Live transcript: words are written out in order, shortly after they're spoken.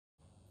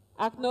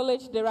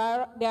acknowledge the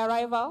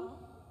arrival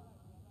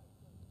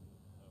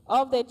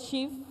of the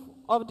Chief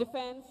of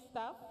Defense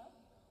Staff,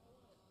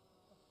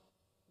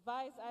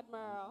 Vice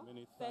Admiral.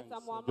 Many thanks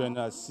for joining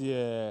us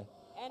here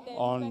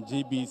on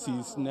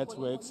GBC's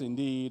networks,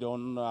 indeed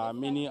on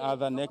many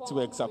other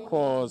networks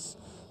across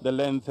the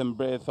length and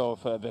breadth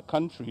of the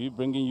country,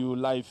 bringing you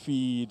live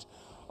feed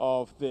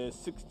of the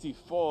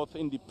 64th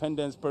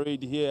Independence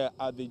Parade here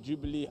at the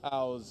Jubilee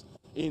House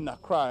in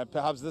Accra.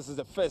 Perhaps this is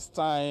the first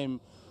time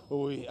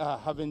we are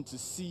having to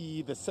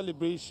see the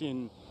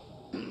celebration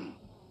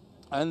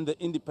and the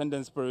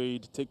Independence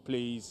Parade take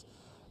place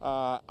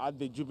at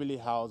the Jubilee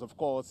House. Of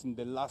course, in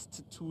the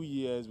last 2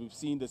 years, we've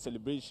seen the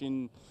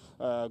celebration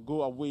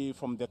go away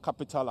from the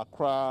capital,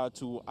 Accra,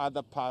 to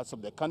other parts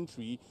of the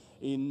country.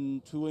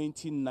 In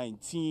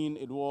 2019,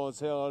 it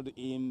was held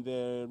in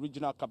the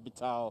regional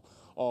capital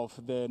of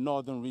the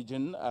northern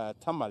region,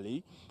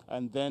 Tamale.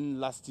 And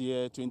then last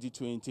year,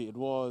 2020, it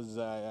was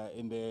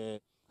in the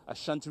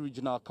Ashanti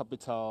regional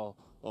capital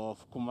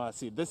of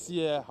Kumasi. This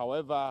year,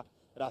 however,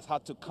 it has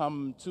had to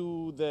come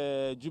to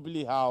the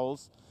Jubilee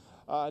House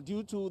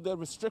due to the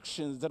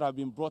restrictions that have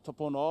been brought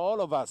upon all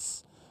of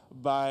us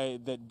by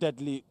the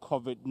deadly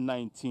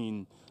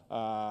COVID-19.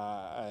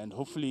 And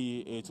hopefully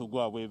it will go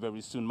away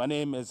very soon. My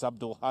name is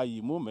Abdul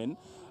Hayi Mumin.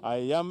 I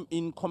am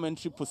in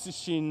commentary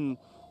position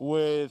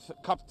with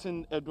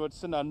Captain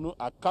Edwardson Anu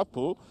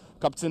Akapo.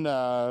 Captain,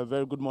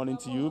 very good morning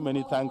to you.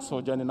 Many thanks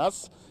for joining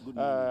us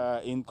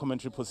in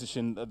commentary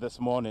position this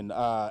morning.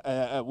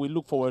 We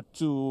look forward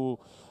to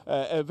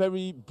a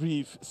very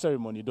brief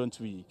ceremony, don't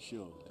we?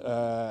 Sure.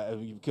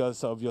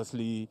 Because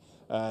obviously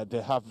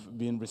there have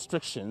been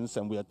restrictions,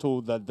 and we are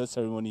told that the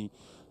ceremony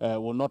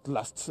will not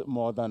last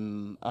more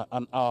than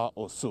an hour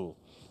or so.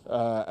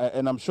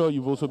 And I'm sure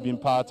you've also been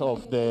part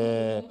of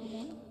the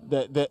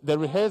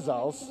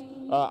rehearsals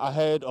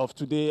ahead of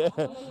today.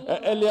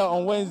 Earlier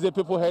on Wednesday,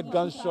 people heard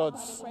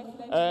gunshots,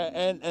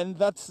 and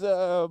that's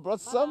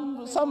brought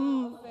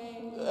some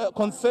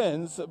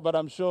concerns, but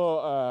I'm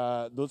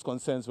sure those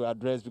concerns were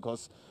addressed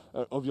because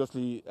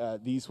obviously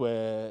these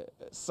were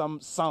some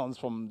sounds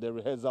from the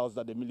rehearsals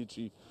that the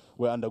military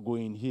were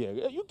undergoing here.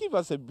 You give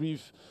us a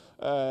brief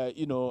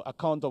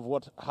account of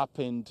what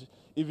happened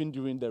even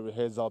during the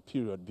rehearsal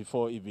period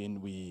before even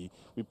we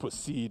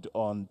proceed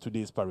on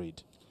today's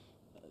parade.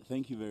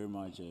 Thank you very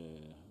much,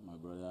 my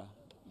brother.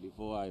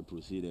 Before I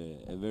proceed,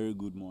 a very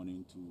good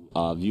morning to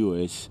our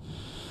viewers,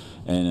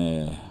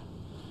 and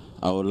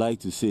I would like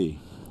to say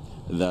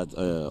that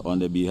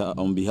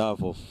on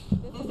behalf of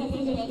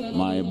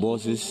my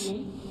bosses,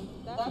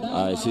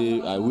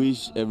 I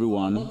wish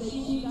everyone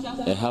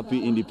a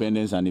happy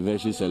Independence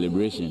Anniversary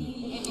celebration.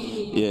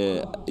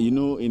 Yeah,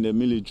 in the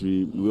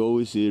military, we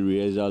always say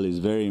rehearsal is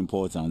very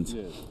important.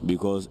 Yes.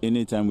 Because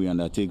anytime we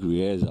undertake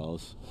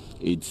rehearsals,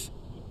 it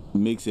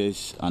makes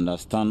us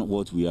understand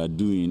what we are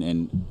doing,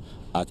 and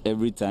at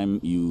every time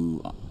you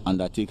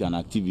undertake an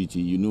activity,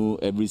 you know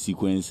every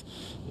sequence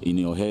in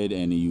your head,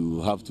 and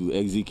you have to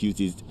execute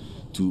it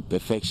to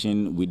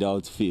perfection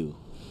without fail.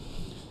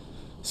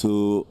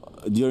 So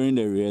during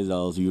the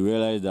rehearsals, you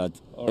realize that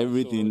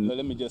everything... So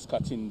let me just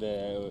cut in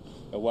there.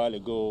 A while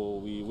ago,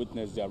 we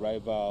witnessed the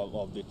arrival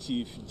of the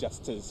Chief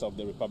Justice of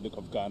the Republic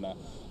of Ghana,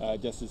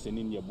 Justice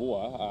Enin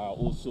Yeboah,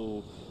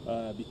 also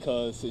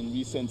because in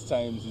recent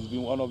times he's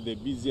been one of the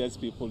busiest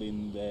people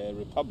in the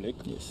Republic.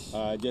 Yes.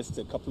 Just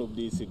a couple of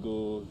days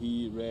ago,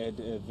 he read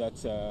that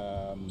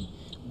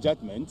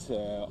judgment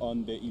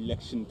on the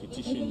election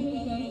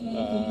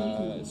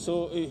petition.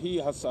 So he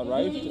has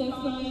arrived.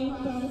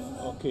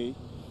 Okay.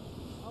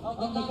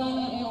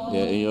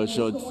 Yeah, in your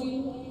shot. Of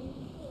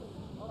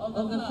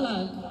the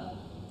flag.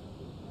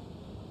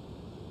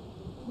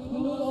 We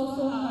will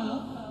also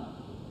have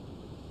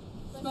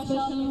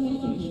special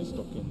messages.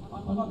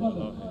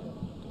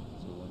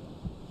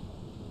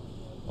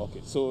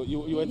 Okay, so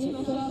you were to...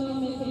 Special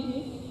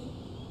messages.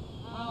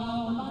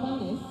 Our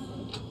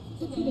panelists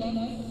to the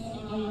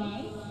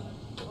arrive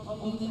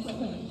of the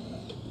square.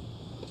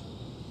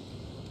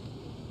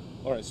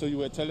 All right, so you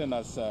were telling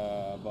us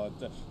about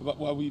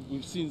well,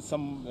 we've seen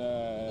some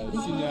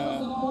senior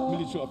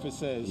military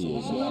officers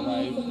also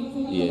arrive.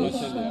 Yes.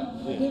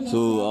 Yeah.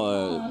 So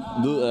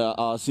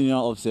our senior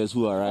officers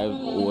who arrived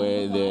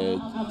were the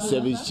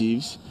service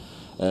chiefs.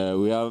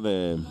 We have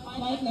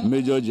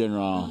Major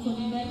General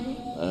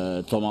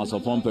Thomas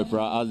Opon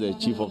Pepra as the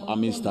Chief of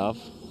Army Staff,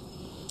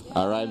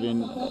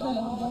 arriving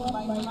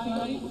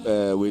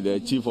with the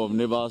Chief of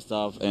Naval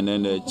Staff, and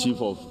then the Chief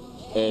of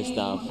Air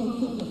Staff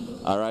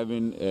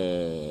arriving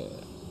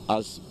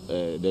as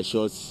the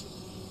shots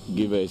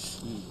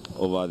givers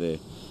over there.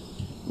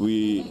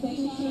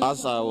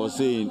 As I was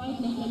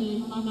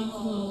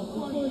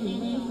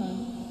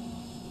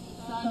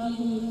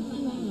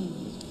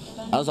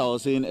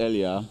saying,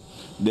 earlier,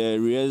 the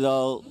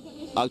rehearsal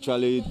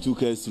actually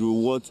took us through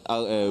what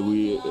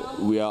we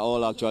are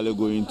all actually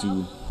going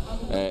to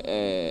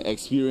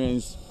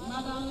experience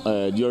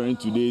during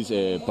today's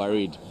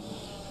parade.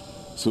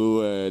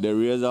 So the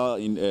rehearsal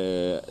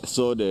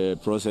saw the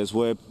process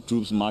where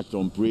troops marched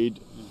on parade,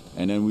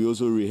 And then we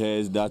also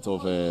rehearsed that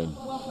of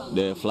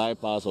the fly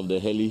past of the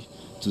heli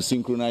to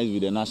synchronize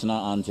with the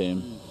national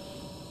anthem.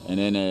 And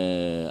then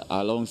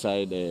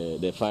alongside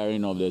the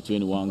firing of the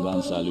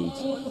 21-gun salute.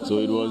 So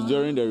it was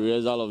during the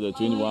rehearsal of the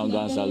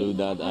 21-gun salute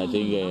that I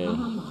think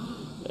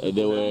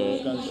there were,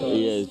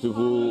 yes,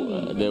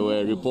 people, there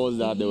were reports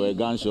that there were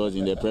gunshots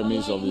in the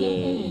premise of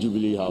the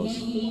Jubilee House.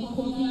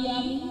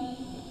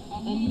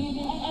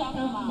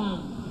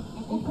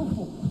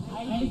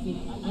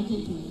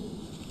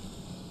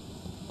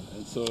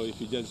 And so if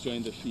you just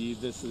join the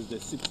feed, this is the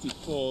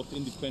 64th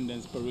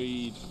Independence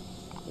Parade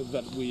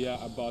that we are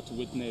about to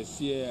witness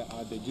here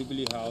at the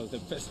Jubilee House, the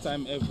first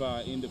time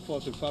ever in the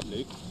Fourth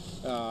Republic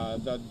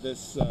that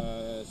this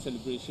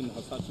celebration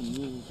has had to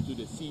move to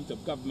the seat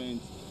of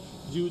government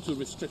due to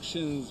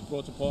restrictions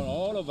brought upon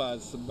all of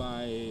us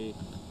by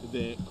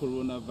the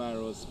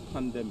coronavirus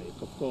pandemic.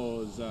 Of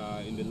course,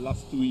 in the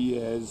last 2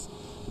 years,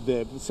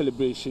 the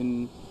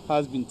celebration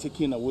has been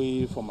taken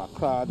away from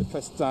Accra. The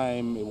first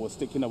time it was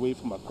taken away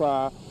from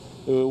Accra,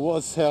 it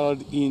was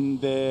held in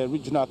the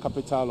regional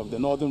capital of the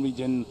northern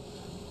region,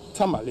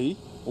 Tamale,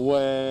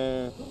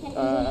 where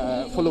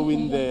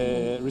following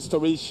the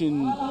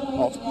restoration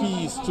of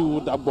peace to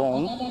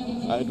Dabong,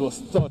 it was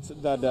thought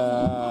that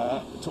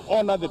to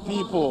honor the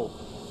people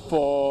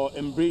for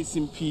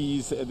embracing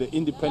peace, the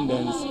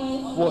independence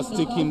was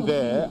taken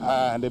there,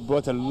 and they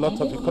brought a lot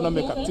of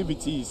economic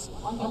activities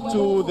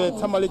to the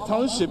Tamale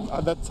township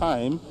at that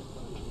time.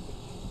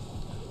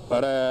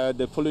 But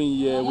the following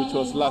year, which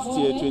was last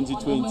year,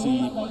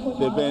 2020,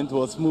 the event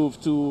was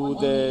moved to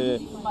the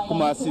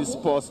Kumasi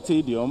Sports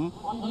Stadium,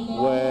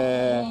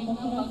 where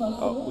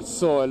we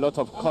saw a lot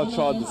of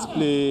cultural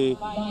display.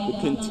 The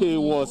kente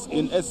was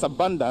in its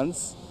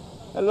abundance.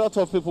 A lot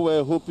of people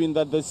were hoping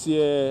that this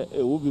year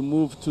it will be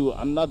moved to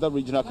another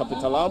regional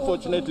capital.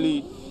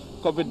 Unfortunately,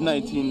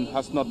 COVID-19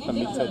 has not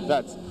permitted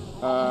that.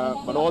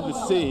 But all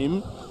the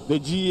same, the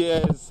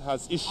GES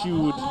has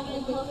issued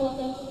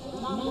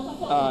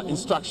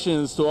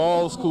instructions to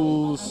all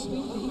schools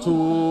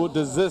to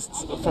desist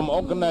from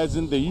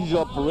organizing the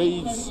usual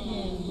parades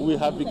we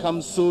have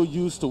become so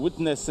used to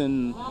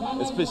witnessing,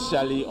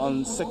 especially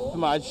on 6th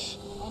March.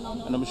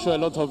 And I'm sure a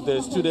lot of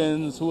the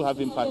students who have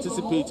been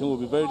participating will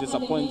be very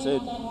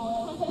disappointed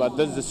about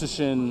this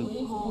decision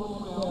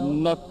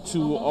not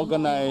to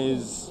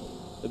organize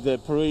the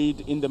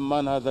parade in the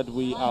manner that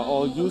we are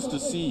all used to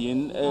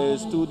seeing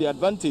is to the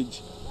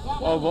advantage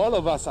of all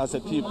of us as a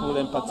people,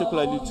 and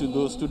particularly to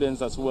those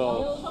students as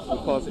well,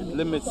 because it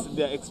limits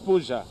their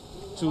exposure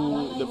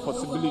to the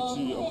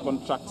possibility of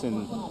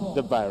contracting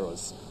the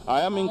virus.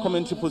 I am in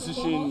commentary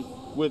position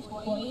with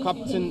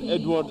Captain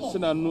Edward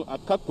Senanu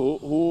Akako,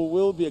 who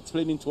will be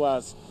explaining to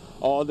us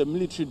all the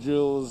military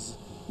drills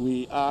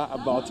we are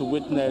about to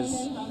witness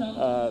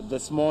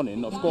this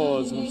morning. Of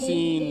course, we've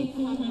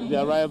seen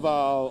the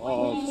arrival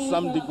of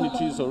some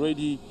dignitaries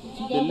already.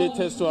 The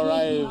latest to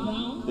arrive,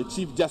 the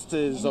Chief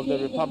Justice of the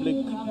Republic,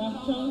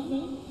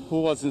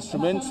 who was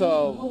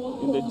instrumental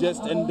in the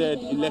just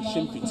ended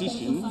election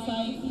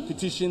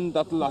petition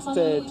that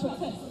lasted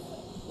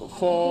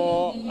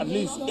for at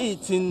least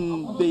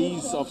 18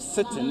 days of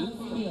sitting.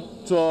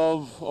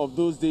 12 of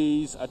those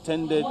days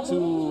attended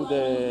to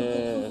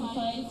the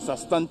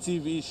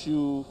substantive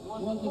issue,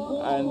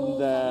 and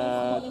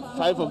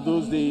 5 of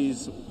those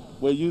days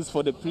were used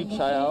for the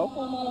pre-trial.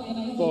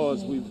 Of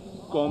course, we've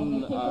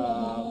gone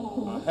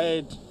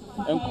ahead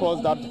and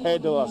crossed that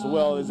hurdle as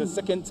well. It's the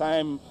second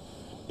time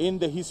in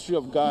the history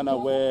of Ghana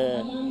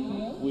where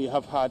we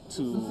have had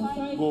to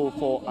go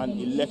for an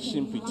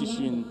election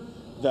petition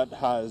that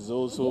has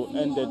also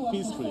ended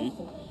peacefully.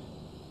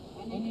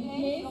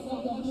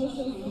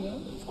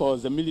 Of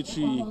course, the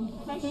military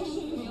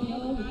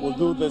will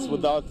do this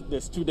without the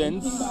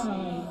students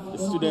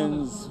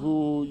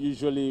who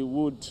usually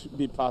would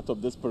be part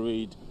of this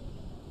parade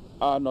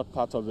are not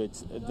part of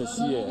it this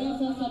year,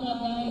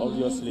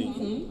 obviously.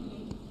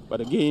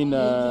 But again,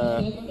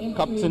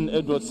 Captain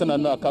Edward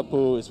Senanu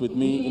Akako is with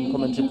me in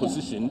commentary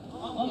position.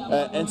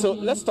 And so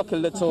let's talk a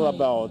little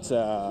about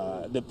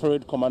the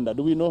parade commander.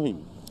 Do we know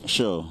him?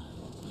 Sure.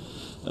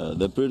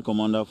 The parade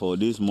commander for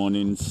this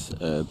morning's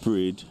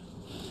parade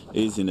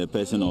is in the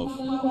person of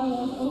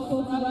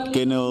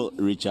Colonel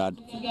Richard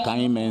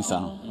Kain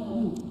Mensah.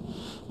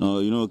 Now,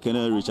 you know,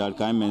 Colonel Richard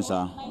Kain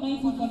Mensah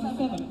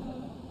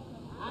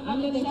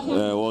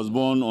was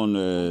born on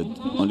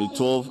the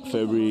 12th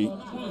February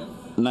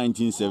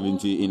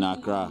 1970 in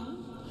Accra,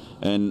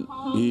 and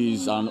he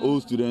is an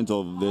old student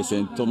of the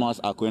St. Thomas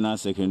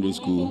Aquinas Secondary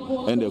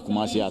School and the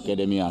Kumasi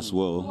Academy as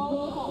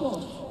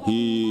well.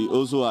 He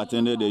also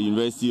attended the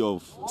University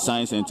of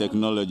Science and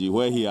Technology,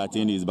 where he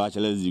attained his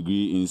bachelor's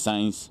degree in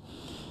science,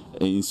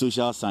 in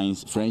social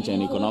science, French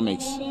and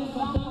economics.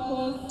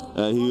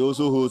 He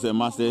also holds a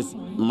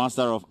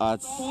Master of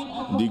Arts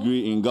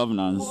degree in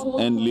governance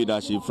and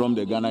leadership from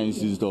the Ghana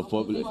Institute of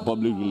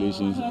Public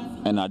Relations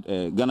and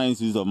Ghana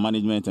Institute of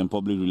Management and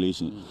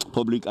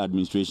Public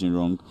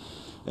Administration.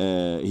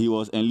 He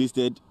was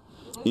enlisted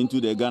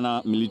into the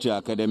Ghana Military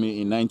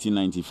Academy in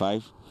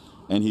 1995,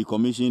 and he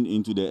commissioned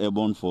into the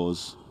Airborne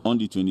Force on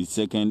the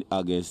 22nd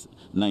August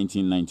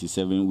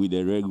 1997 with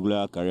a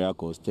regular career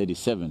course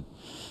 37.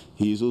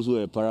 He is also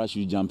a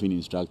parachute jumping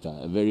instructor,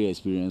 a very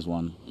experienced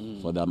one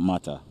for that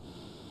matter.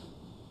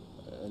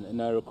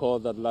 And I recall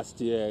that last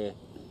year,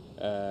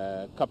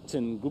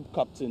 Group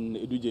Captain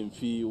Edu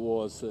Jemfi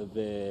was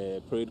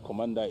the parade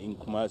commander in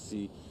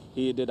Kumasi.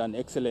 He did an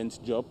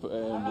excellent job,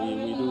 and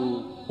we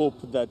do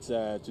hope that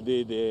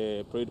today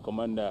the parade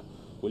commander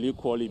will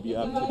equally be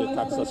up to the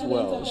task as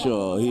well.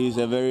 Sure, he is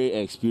a very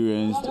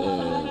experienced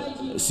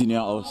senior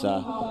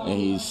officer, and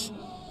he's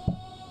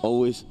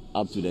always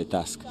up to the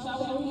task. The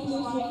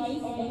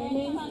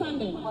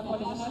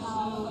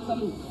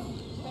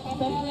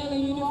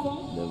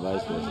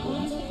Vice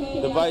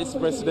President. The Vice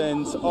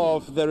President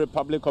of the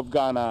Republic of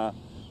Ghana,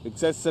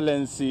 His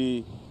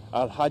Excellency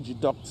Alhaji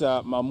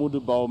Dr. Mahmoud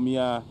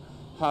Bawumia,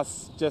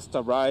 has just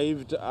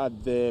arrived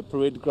at the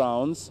parade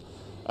grounds.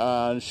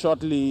 And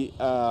shortly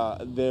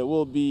there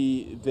will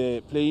be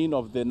the playing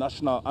of the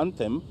national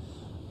anthem,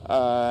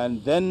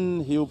 and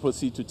then he will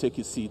proceed to take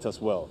his seat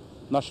as well.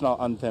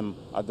 National anthem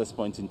at this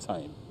point in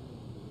time.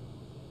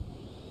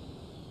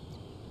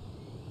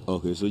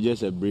 Okay, so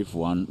just a brief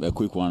one, a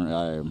quick one.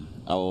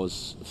 I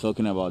was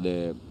talking about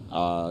the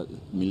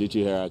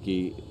military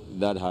hierarchy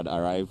that had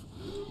arrived.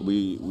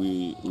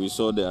 We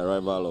saw the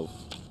arrival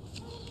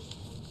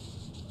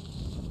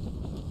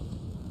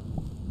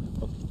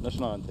of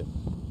national anthem.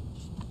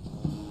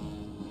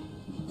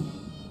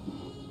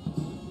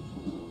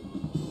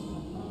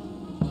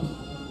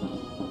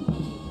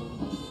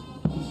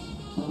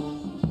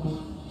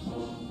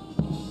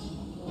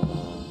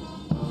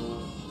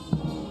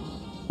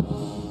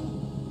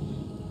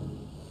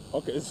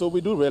 Okay, so we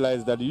do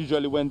realize that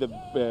usually when the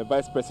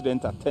Vice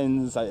President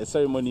attends a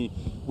ceremony,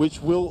 which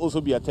will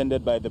also be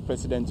attended by the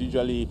President,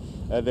 usually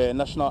the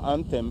national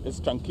anthem is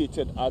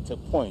truncated at a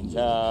point.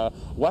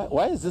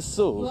 Why is this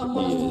so?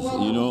 Yes,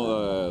 you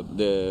know,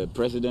 the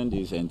President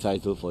is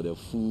entitled for the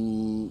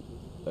full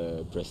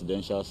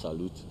presidential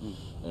salute.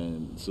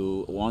 And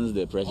so once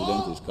the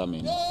President is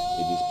coming, it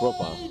is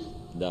proper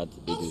that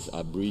it is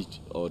abridged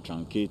or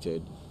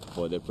truncated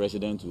for the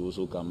President to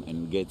also come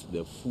and get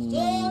the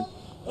full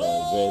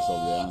verse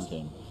of the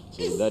anthem.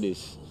 So that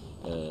is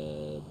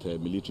per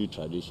military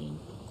tradition.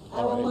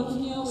 All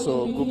right.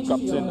 So, Group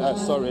Captain,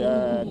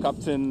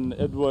 Captain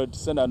Edward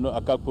Senano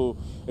Akapo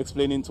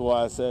explaining to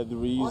us the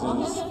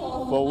reasons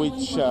for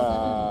which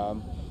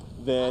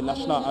the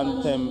national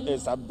anthem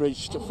is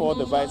abridged for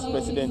the Vice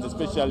President,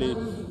 especially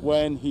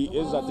when he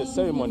is at a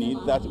ceremony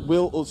that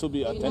will also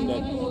be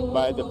attended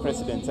by the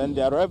President. And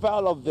the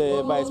arrival of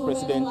the Vice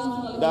President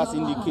does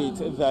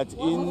indicate that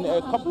in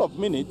a couple of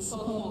minutes,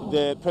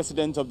 the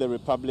President of the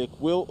Republic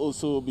will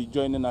also be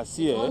joining us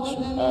here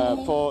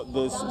for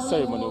this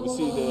ceremony. We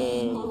see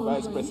the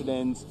Vice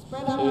President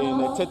in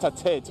a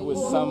tete-a-tete with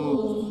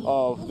some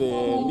of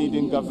the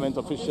leading government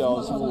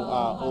officials who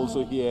are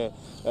also here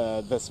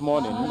this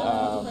morning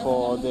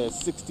for the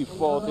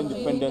 64th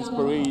Independence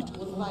Parade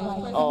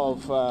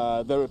of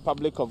the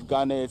Republic of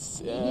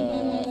Ghana's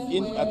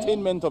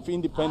attainment of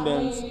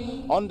independence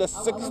on the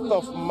 6th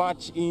of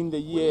March in the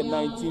year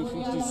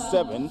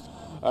 1957,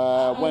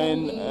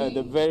 when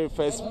the very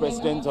first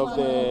president of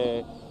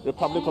the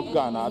Republic of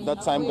Ghana, at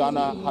that time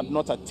Ghana had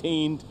not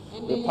attained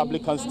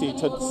Republican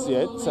status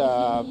yet.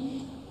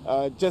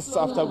 Just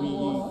after we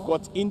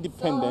got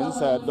independence,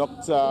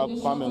 Dr.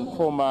 Kwame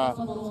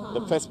Nkrumah,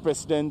 the first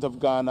president of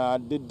Ghana,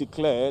 did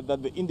declare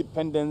that the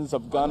independence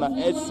of Ghana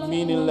is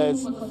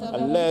meaningless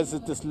unless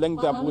it is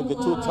linked up with the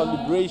total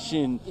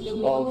liberation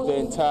of the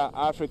entire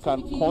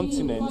African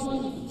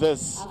continent.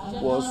 This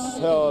was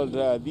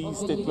held, these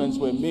statements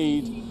were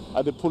made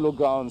at the polo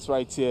grounds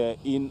right here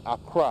in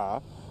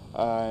Accra.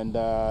 And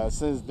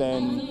since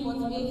then,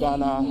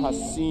 Ghana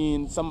has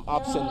seen some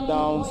ups and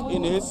downs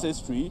in its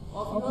history,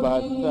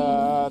 but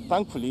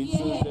thankfully,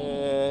 since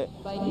the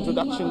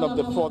introduction of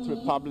the Fourth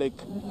Republic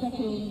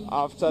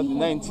after the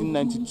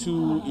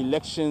 1992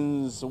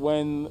 elections,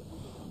 when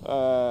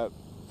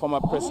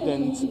former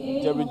President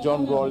Jerry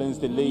John Rawlings,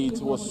 the late,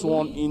 was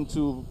sworn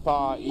into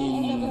power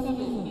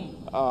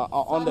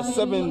on the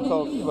 7th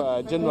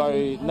of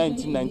January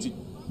 1992.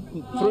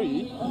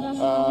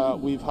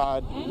 We've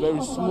had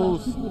very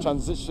smooth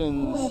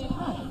transitions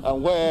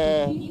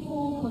where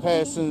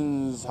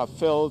persons have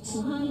felt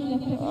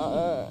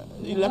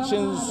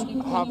elections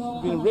have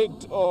been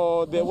rigged,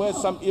 or there were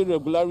some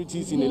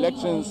irregularities in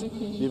elections.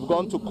 They've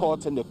gone to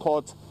court, and the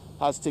court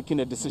has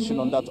taken a decision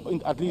on that.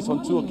 At least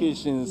on 2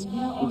 occasions,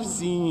 we've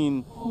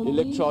seen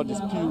electoral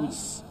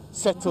disputes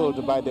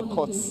settled by the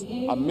courts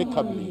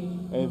amicably,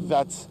 and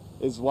that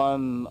is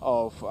one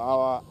of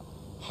our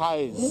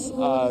highs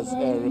as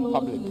a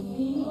republic,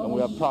 and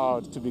we are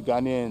proud to be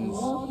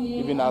Ghanaians,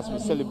 even as we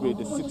celebrate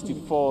the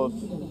 64th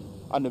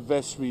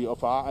anniversary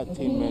of our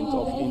attainment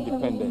of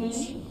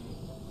independence.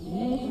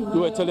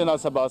 You were telling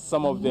us about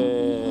some of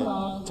the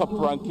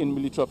top-ranking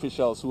military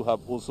officials who have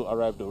also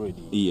arrived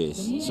already.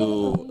 Yes.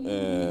 So,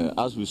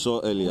 as we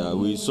saw earlier,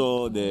 we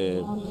saw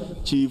the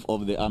Chief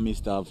of the Army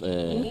Staff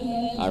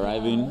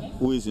arriving,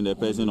 who is in the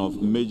person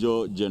of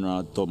Major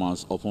General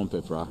Thomas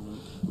Ofon-Pepra.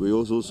 We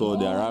also saw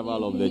the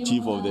arrival of the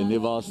Chief of the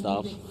Naval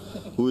Staff,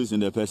 who is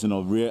in the person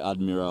of Rear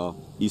Admiral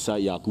Issa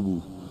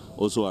Yakubu,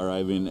 also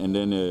arriving. And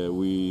then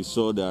we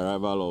saw the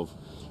arrival of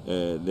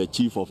the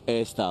Chief of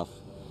Air Staff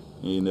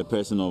in the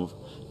person of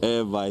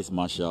Air Vice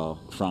Marshal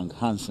Frank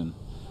Hansen,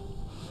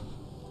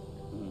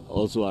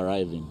 also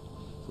arriving.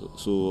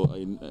 So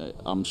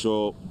I'm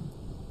sure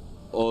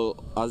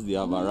all as they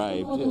have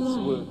arrived,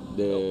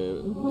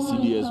 the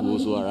CDS will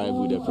also arrive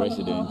with the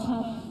president,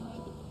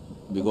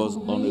 because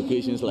on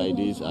occasions like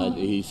this,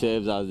 he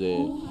serves as the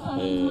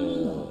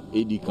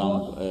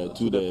aide-de-camp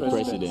to the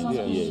president.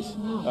 Yes.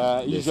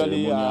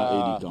 Usually,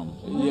 aide-de-camp.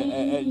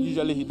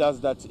 Usually he does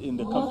that in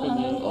the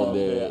company of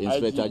the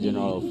Inspector IGP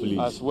General of Police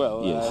as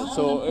well. Yes.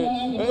 So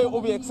it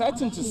will be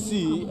exciting to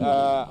see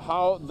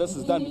how this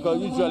is done,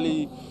 because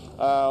usually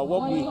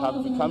what we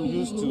have become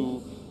used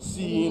to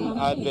seeing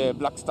at the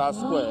Black Star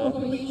Square,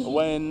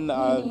 when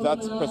that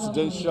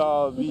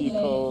presidential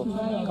vehicle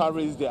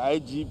carries the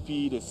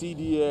IGP, the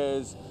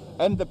CDS,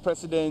 and the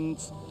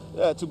president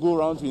to go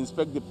around to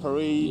inspect the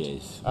parade.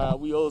 Yes.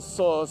 We all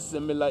saw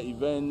similar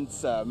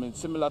events,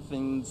 similar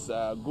things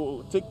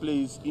take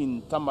place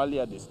in Tamale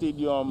at the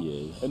stadium,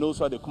 yes, and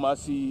also at the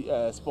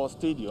Kumasi Sports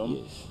Stadium.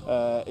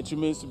 Yes. It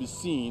remains to be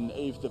seen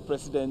if the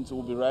president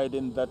will be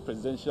riding that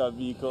presidential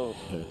vehicle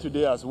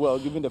today as well,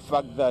 given the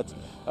fact that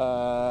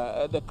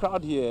the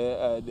crowd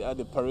here at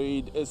the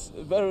parade is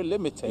very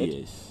limited.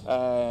 Yes.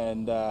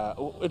 And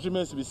it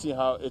remains to be seen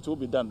how it will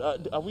be done.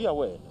 Are we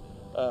aware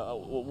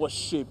what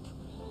shape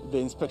the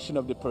inspection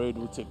of the parade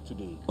will take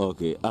today?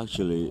 Okay,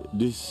 actually,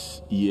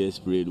 this year's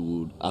parade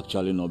would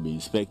actually not be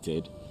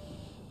inspected.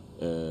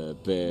 Per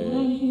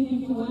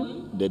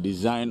the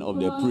design of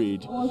the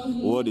parade,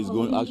 what is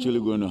actually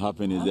going to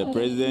happen is the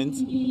president,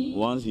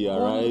 once he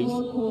arrives,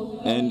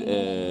 and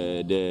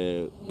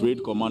the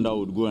parade commander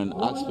would go and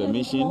ask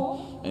permission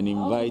and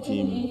invite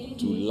him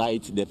to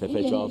light the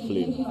perpetual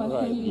flame.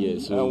 Right.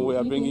 Yes. So and we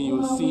are bringing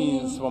you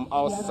scenes from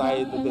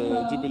outside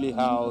the Jubilee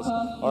House.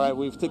 All right,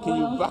 we've taken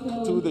you back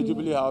to the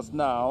Jubilee House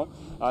now,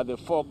 the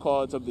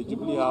forecourt of the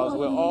Jubilee House,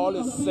 where all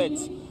is set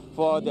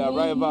for the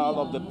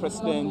arrival of the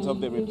President of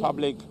the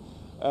Republic,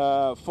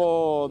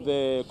 for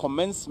the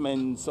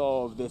commencement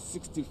of the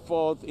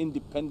 64th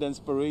Independence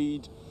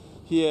Parade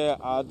here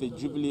at the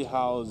Jubilee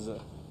House.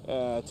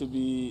 To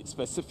be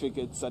specific,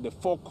 it's at the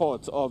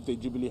forecourt of the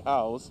Jubilee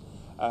House,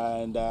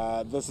 and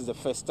this is the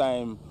first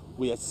time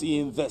we are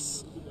seeing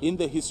this in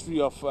the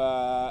history of,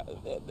 I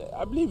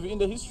believe, in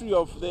the history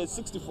of the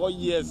 64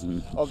 years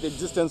of the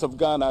existence of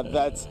Ghana,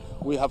 that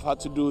we have had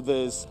to do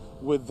this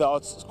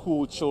without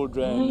school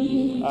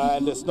children,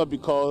 and it's not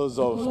because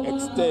of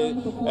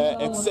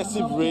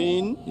excessive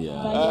rain,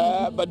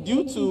 but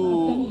due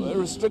to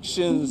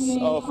restrictions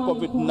of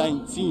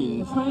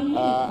COVID-19.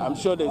 I'm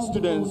sure the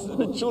students,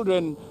 the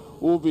children,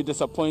 will be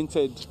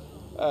disappointed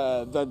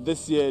that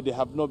this year they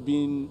have not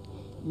been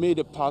made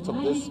a part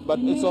of this, but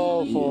it's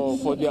all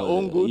for their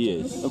own good,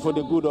 and for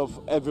the good of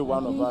every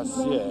one of us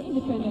here,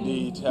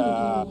 indeed.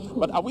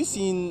 But are we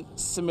seeing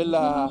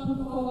similar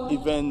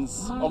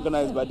events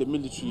organized by the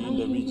military in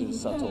the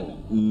regions at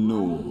all?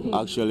 No,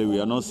 actually we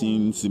are not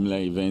seeing similar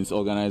events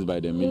organized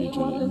by the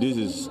military. This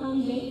is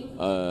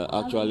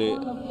actually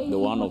the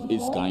one of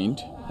its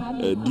kind.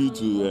 Due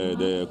to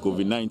the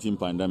COVID-19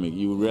 pandemic,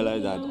 you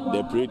realize that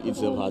the parade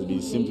itself has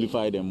been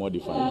simplified and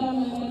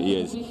modified.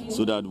 Yes,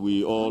 so that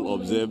we all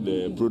observe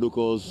the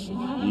protocols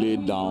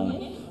laid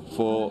down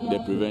for the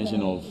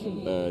prevention of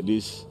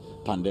this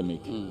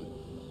pandemic.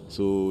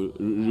 So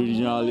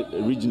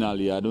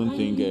regionally, I don't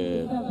think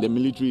the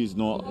military is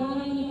not,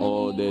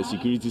 or the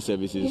security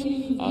services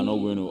are not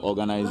going to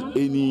organize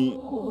any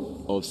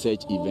of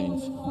such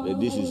events.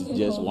 This is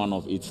just one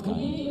of its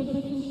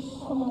kind.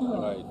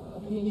 Right.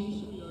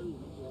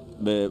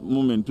 The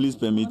moment, please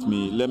permit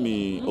me, let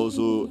me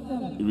also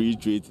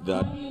reiterate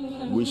that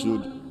we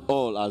should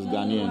all, as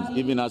Ghanaians,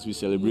 even as we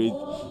celebrate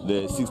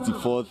the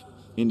 64th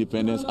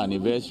independence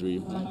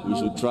anniversary, we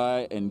should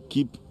try and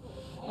keep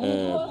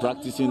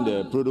practicing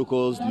the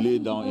protocols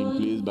laid down in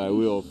place by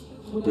way of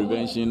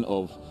prevention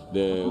of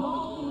the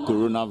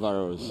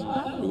coronavirus,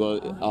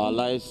 because our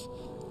lives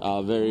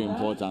are very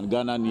important.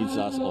 Ghana needs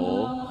us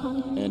all,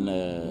 and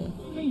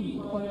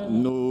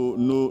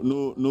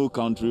no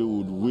country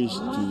would wish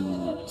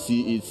to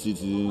see its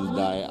citizens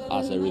die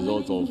as a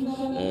result of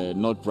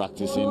not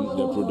practicing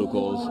the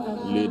protocols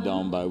laid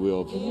down by way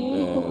of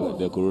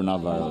the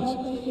coronavirus.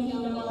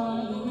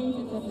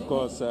 Of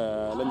course,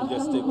 let me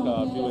just take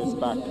our viewers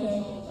back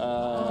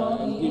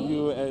and give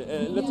you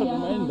a little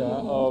reminder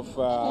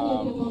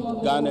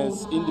of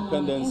Ghana's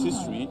independence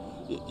history.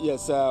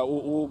 Yes,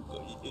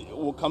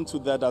 we'll come to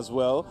that as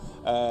well.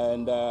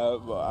 And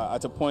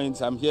at a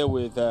point, I'm here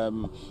with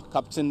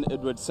Captain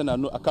Edward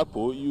Senanu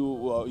Akapo.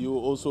 You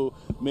also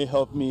may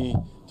help me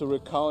to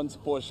recount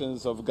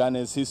portions of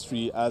Ghana's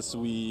history as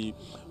we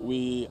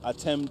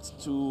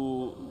attempt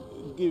to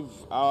give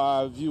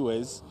our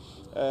viewers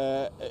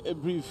a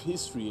brief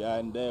history,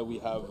 and there we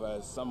have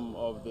some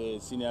of the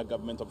senior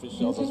government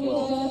officials as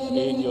well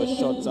in your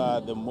shot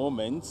at the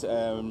moment.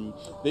 The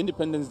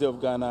Independence Day of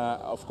Ghana,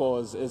 of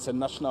course, is a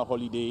national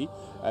holiday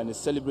and is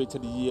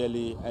celebrated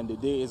yearly, and the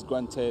day is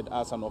granted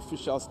as an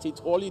official state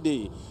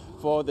holiday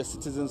for the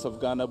citizens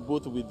of Ghana,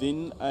 both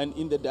within and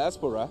in the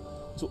diaspora,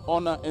 to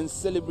honor and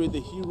celebrate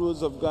the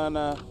heroes of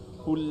Ghana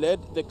who led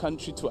the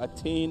country to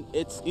attain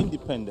its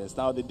independence.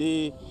 Now, the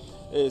day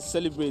is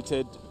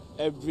celebrated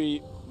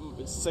every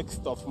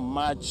 6th of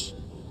March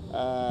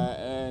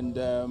and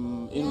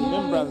in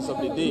remembrance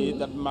of the day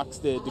that marks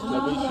the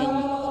declaration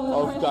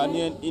of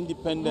Ghanaian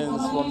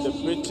independence from the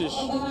British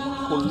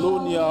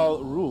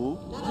colonial rule.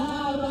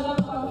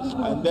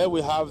 And there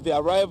we have the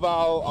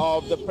arrival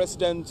of the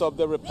President of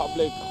the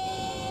Republic,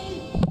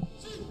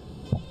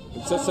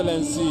 His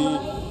Excellency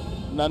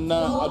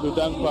Nana Addo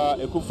Dankwa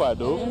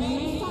Akufo-Addo.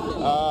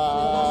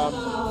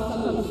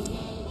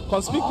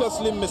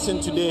 Conspicuously missing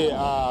today,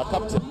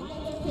 Captain,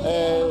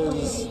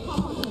 is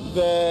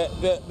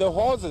the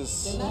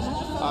horses.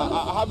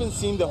 I haven't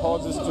seen the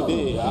horses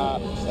today.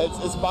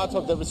 It's part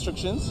of the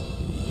restrictions.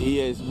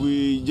 Yes,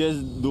 we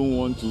just don't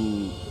want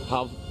to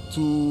have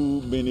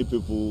too many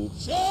people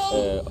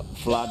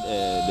flood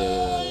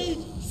the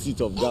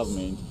seat of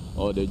government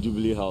or the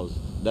Jubilee House.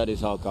 That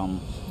is how come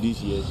this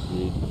year's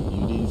parade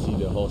you didn't see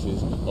the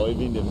horses or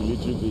even the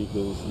military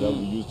vehicles that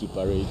we used to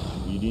parade.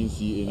 You didn't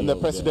see any. And the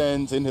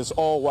president in his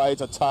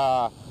all-white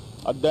attire,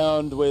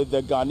 adorned with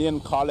the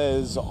Ghanaian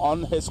colors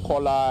on his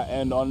collar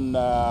and on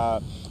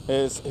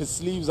his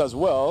sleeves as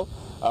well.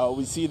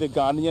 We see the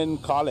Ghanaian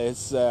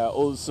colors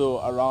also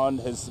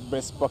around his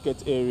breast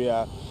pocket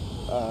area.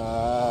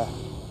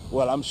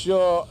 Well, I'm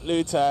sure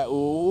later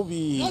we'll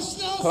be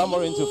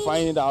clamoring to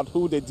find out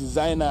who the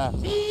designer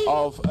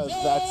of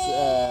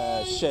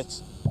that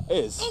shirt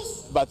is,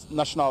 but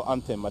national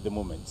anthem at the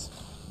moment.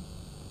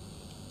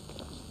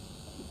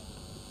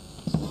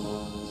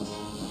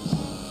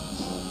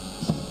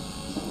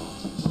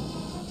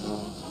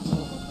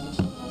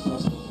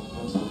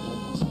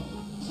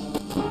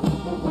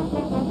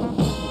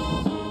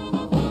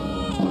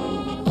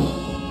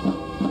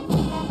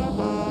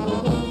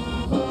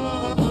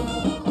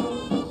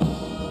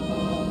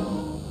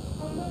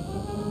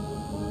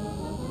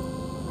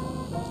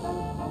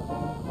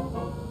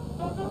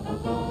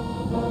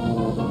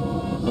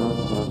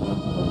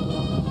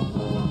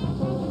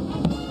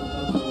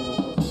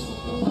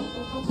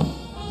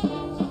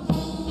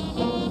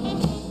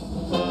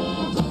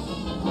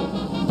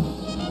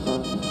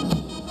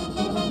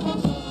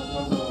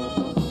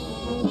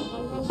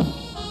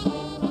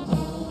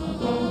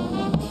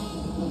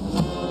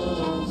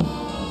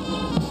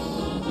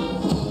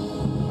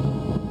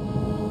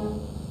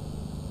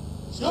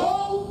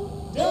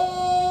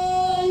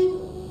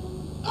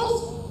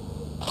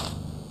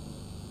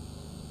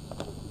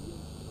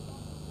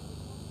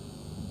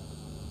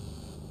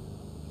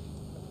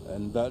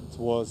 And that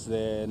was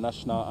the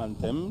national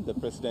anthem. The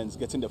president's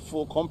getting the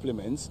full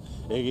compliments.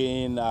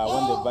 Again,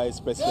 when the vice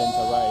president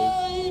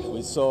arrived,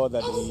 we saw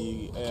that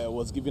he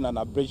was given an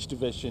abridged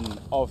version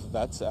of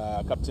that.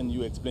 Captain,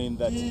 you explained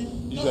that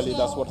usually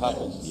that's what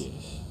happens.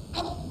 Yes.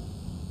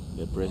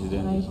 The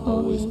president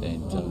always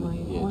enter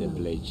the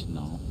pledge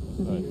now.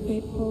 To be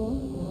faithful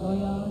and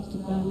loyal to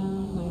Ghana,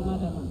 my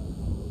motherland.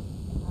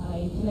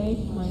 I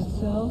pledge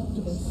myself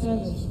to the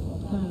service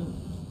of Ghana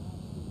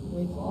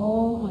with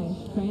all my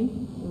strength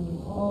and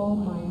with all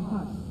my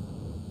heart.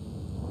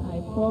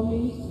 I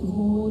promise to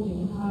hold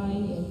in high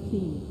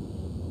esteem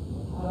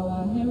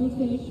our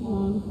heritage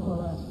won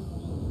for us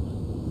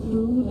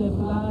through the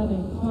blood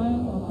and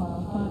toil of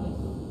our fathers.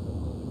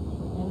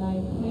 And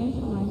I pledge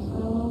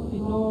myself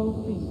in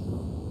all things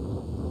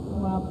to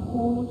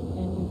uphold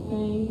and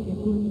defend the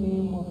good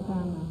name of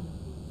Ghana.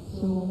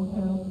 So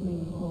help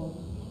me God.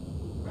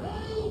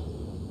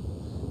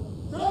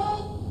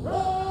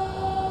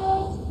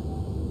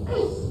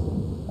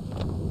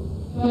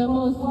 You're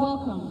most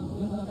welcome,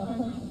 Mr.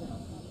 President.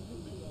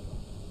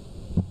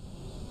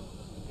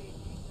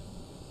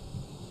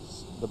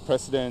 The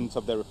President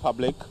of the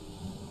Republic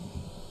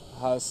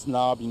has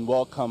now been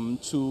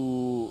welcomed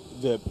to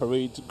the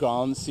parade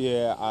grounds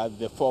here at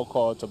the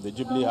forecourt of the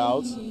Jubilee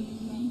House,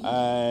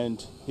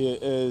 and he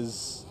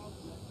is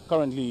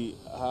currently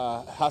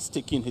has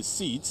taken his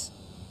seat.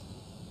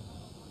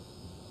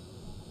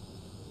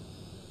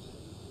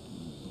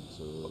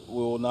 We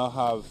will now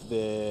have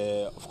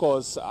of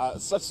course,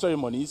 such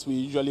ceremonies, we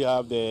usually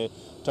have the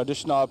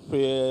traditional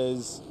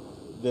prayers,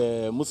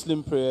 the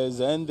Muslim prayers,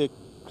 and the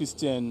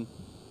Christian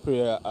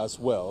prayer as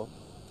well.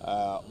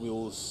 we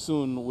will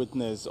soon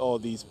witness all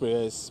these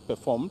prayers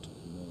performed.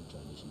 No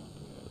traditional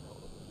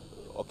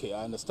prayer. Okay,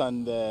 I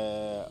understand we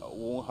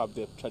won't have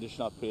the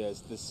traditional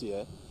prayers this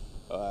year,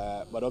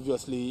 but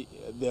obviously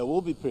there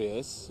will be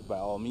prayers by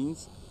all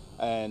means,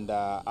 and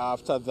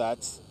after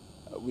that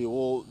we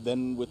will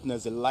then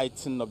witness the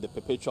lighting of the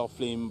perpetual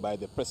flame by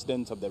the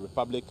President of the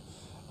Republic,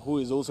 who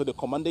is also the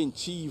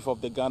Commander-in-Chief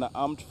of the Ghana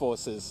Armed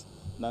Forces,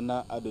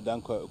 Nana Addo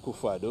Dankwa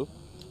Akufo-Addo.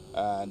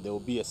 And there will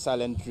be a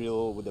silent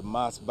drill with a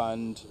mass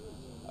band.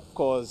 Of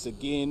course,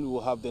 again,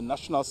 we'll have the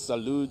national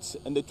salute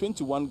and the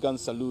 21-gun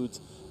salute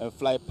and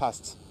fly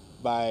past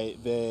by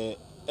the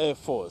Air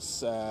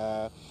Force.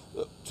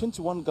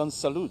 21-gun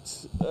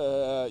salute.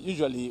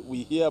 Usually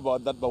we hear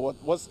about that, but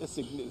what's the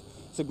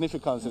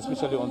significance,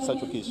 especially on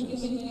such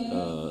occasions?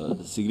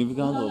 The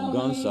significance of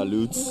gun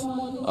salutes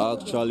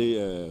actually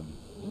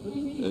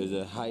is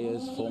the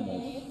highest form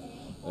of,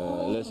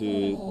 let's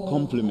say,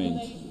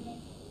 compliment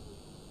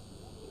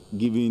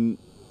given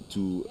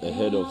to a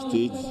head of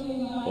state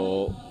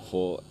or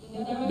for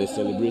the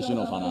celebration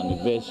of an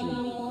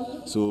anniversary.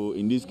 So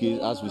in this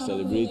case, as we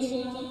celebrate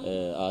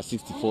our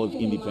 64th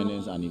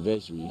independence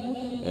anniversary,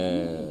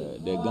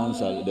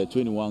 the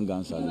 21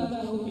 gun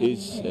salute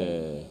is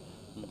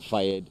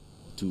fired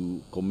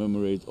to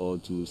commemorate or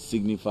to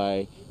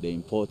signify the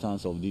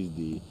importance of this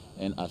day,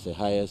 and as a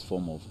highest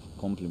form of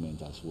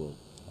compliment as well.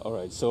 All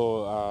right,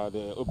 so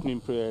the opening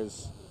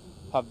prayers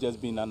have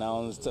just been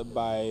announced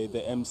by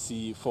the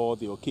MC for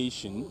the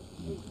occasion,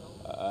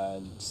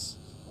 and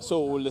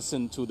so we'll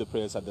listen to the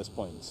prayers at this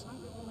point.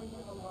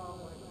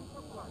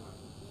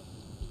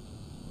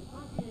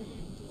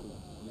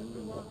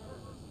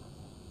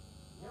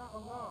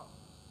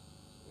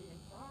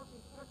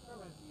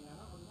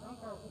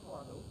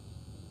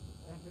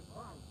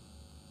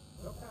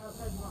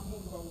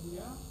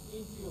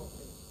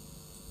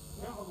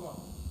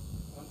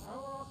 On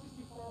our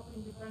 64th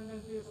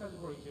Independence Day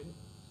celebration,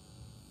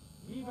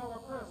 give our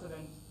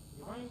President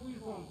divine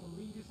wisdom to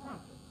lead this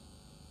country.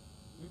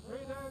 We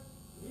pray that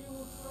he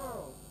will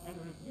serve and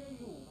revere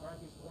you by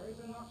his words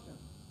and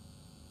actions.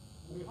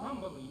 We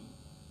humbly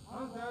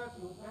ask that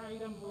you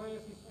guide and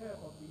bless his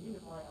effort to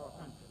unify our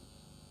country.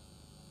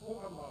 Oh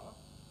Allah,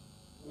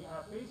 we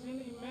are facing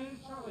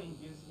immense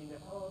challenges in the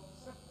health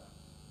sector,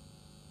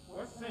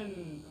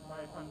 worsened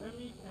by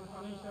pandemic and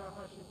financial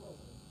hardship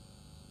also.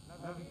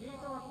 Navigate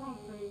our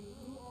country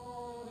through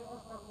all the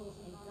obstacles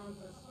and grant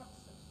us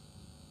success.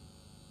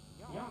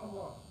 Ya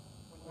Allah,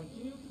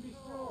 continue to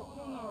bestow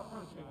upon our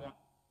country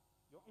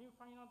your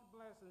infinite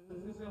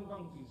blessings and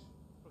bounties.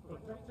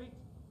 Protect it,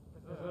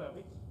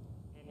 preserve it,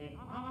 and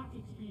honor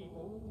its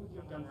people with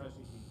your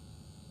generosity.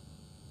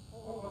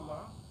 Oh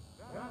Allah,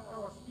 grant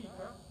our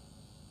Speaker,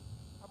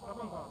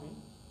 Abraham Babin,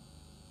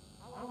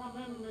 our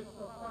members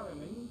of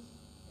Parliament,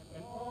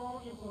 and all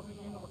in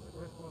position of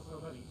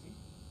responsibility,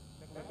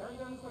 the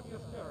guidance of your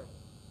spirit.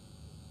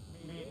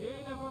 May they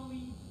never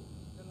lead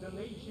the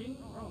nation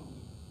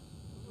wrongly,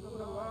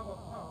 through the love of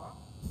power,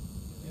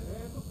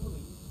 desire to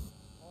please,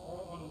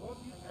 or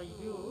unworthy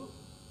ideals,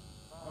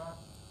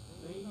 but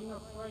laying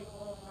aside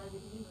all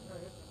private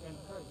interest and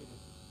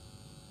prejudice.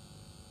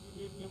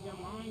 If in their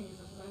mind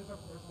is a sense of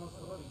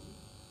responsibility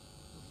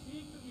to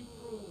seek to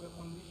improve the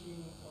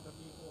condition of the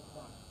people of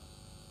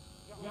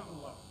Ghana. Ya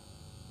Allah,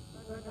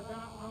 protect the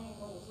Ghana armed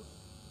forces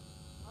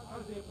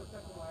as they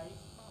protect lives,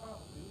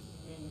 properties,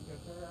 and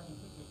territorial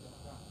integrity of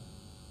Ghana.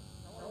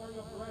 Shower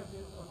your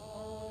blessings on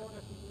all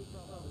the security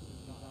services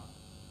in Ghana.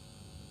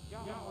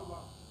 Ya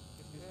Allah,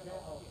 dispel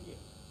our fear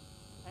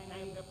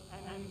and this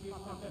pandemic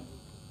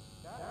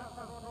that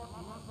has brought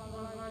mass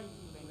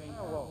anxiety in the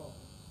entire world,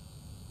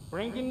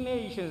 bringing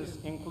nations,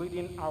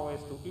 including ours,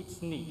 to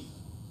its knees.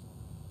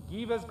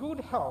 Give us good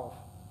health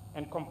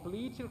and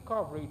complete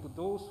recovery to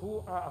those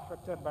who are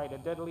affected by the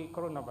deadly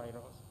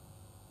coronavirus.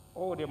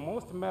 Oh, the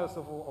most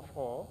merciful of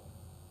all,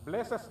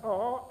 bless us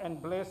all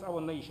and bless our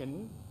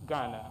nation,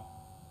 Ghana.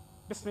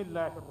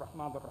 Bismillah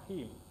ar-Rahman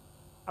ar-Rahim.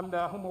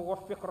 Allahumma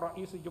waffiq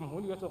Ra'is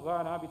Jamhuriyat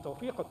Ghana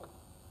bitawfiqik.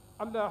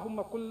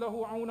 Allahumma kun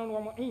lahu awnan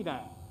wa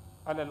mu'ina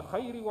ala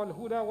al-khayr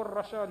wal-huda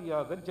wal-rashad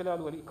ya dhal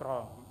jalal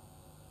wal-ikram.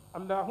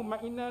 اللهم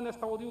إنا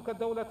نستودعك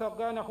دولة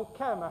غانا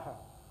حكامها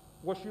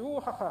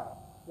وشيوخها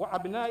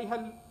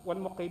وأبنائها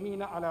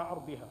والمقيمين على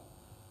أرضها.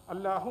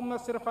 اللهم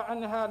اصرف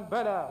عنها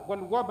البلاء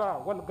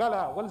والوباء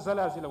والغلا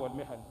والزلازل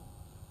والمحن.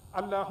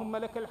 اللهم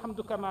لك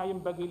الحمد كما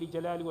ينبغي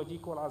لجلال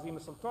وجهك والعظيم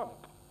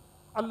سلطانك.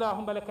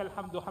 اللهم لك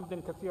الحمد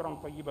حمدا كثيرا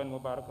طيبا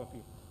مباركا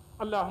فيه.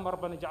 اللهم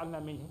ربنا اجعلنا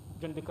من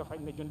جندك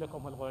فإن جندك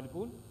هم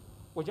الغالبون،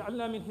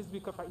 وجعلنا من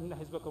حزبك فإن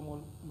حزبك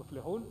هم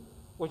المفلحون،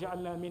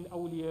 وجعلنا من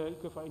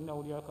أوليائك فإن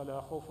أولياءك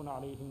لا خوف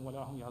عليهم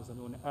ولا هم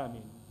يحزنون.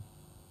 آمين.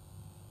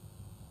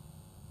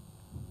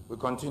 We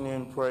continue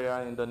in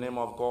prayer in the name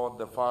of God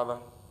the Father,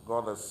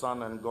 God the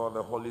Son, and God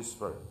the Holy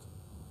Spirit.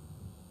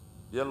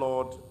 Dear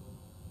Lord,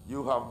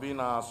 you have been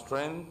our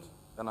strength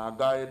and our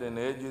guide in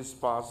ages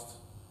past,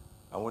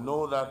 and we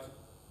know that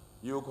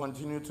you will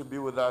continue to be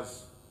with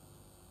us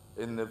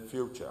in the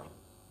future.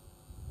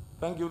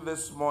 Thank you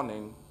this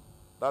morning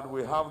that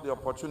we have the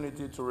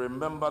opportunity to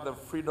remember the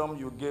freedom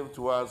you gave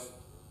to us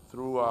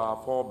through our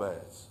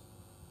forebears.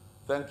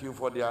 Thank you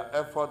for their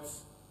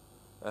efforts,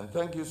 and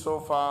thank you so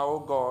far, O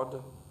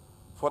God,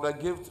 for the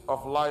gift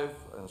of life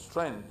and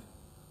strength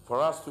for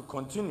us to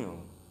continue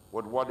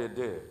with what they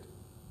did.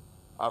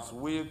 As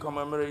we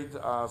commemorate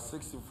our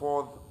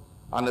 64th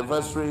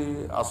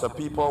anniversary as a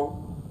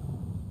people,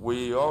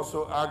 we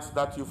also ask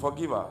that you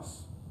forgive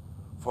us.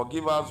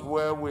 Forgive us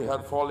where we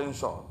had fallen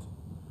short.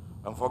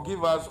 And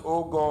forgive us,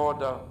 O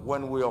God,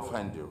 when we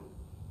offend you.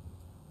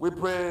 We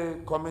pray,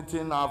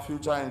 committing our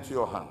future into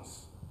your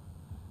hands.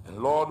 And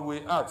Lord, we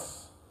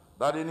ask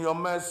that in your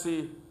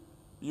mercy,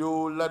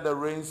 you let the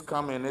rains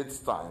come in its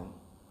time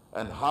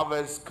and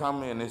harvest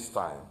come in its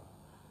time.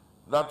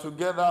 That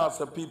together as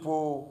a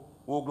people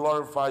will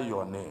glorify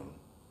your name.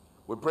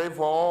 We pray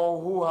for all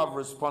who have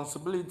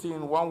responsibility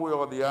in one way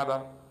or the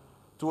other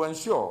to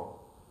ensure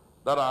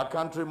that our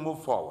country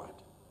move forward.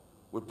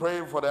 We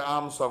pray for the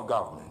arms of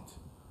government.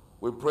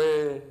 We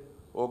pray,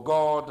 oh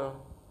God,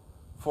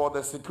 for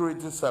the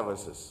security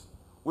services.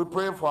 We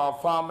pray for our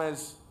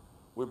farmers.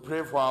 We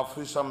pray for our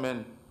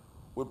fishermen.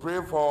 We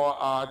pray for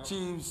our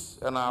chiefs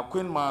and our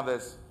queen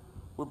mothers.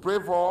 We pray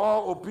for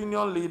all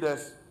opinion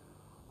leaders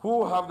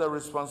who have the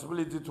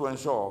responsibility to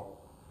ensure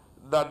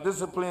that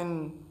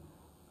discipline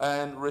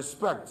and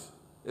respect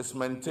is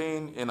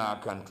maintained in our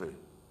country.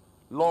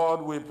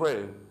 Lord, we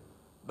pray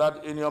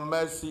that in your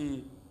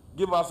mercy,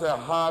 give us a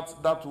heart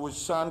that will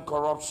shun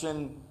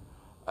corruption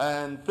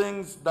and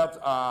things that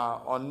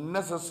are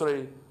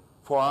unnecessary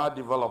for our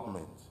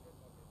development.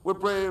 We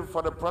pray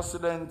for the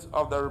President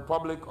of the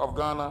Republic of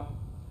Ghana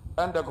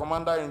and the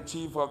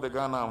Commander-in-Chief of the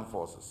Ghana Armed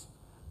Forces,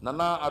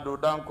 Nana Addo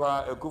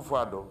Dankwa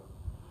Akufo-Addo,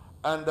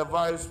 and the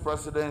Vice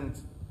President,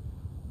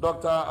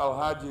 Dr.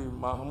 Alhaji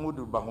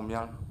Mahamudu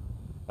Bawumia,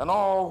 and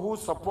all who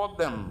support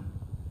them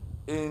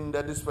in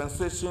the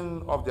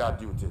dispensation of their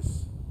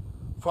duties.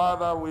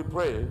 Father, we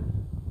pray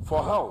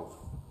for health.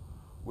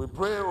 We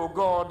pray, O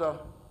God,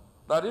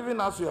 that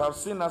even as you have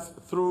seen us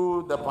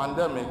through the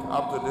pandemic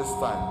up to this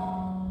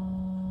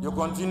time, you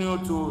continue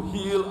to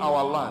heal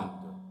our land,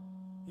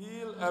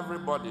 heal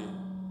everybody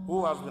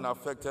who has been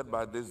affected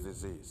by this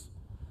disease.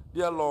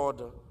 Dear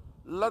Lord,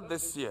 let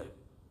this year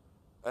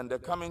and the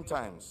coming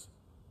times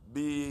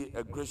be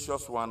a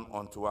gracious one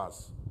unto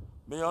us.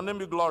 May your name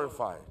be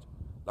glorified,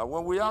 that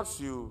when we ask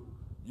you,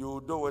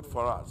 you do it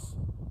for us,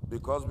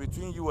 because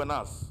between you and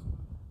us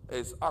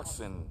is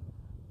action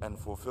and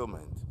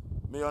fulfillment.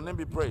 May your name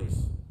be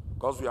praised,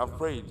 because we have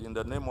prayed in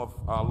the name of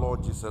our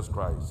Lord Jesus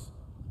Christ.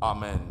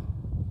 Amen.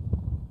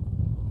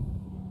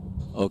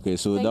 Okay,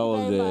 so that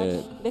was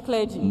the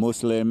clergy.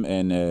 Muslim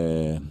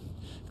and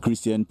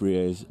Christian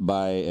prayers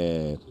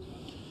by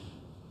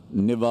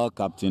Naval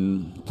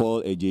Captain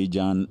Paul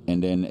Ejejan,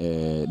 and then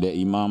the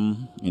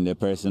Imam in the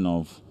person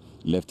of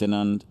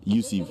Lieutenant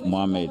Yusuf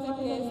Mohammed.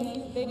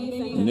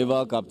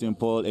 Naval Captain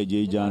Paul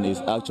Ejejan is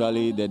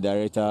actually the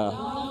Director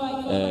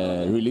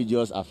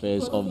Religious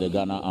Affairs of the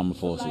Ghana Armed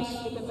Forces.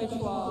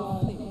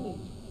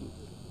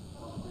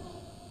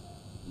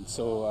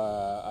 So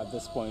at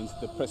this point,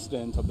 the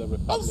President of the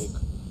Republic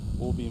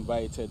will be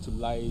invited to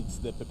light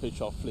the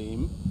perpetual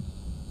flame.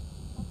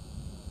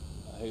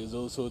 He is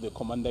also the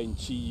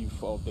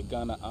Commander-in-Chief of the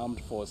Ghana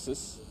Armed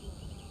Forces,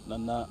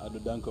 Nana Addo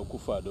Dankwa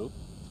Akufo-Addo.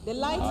 The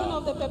lighting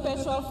of the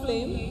perpetual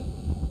flame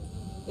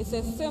is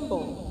a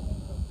symbol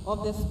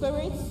of the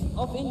spirit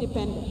of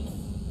independence.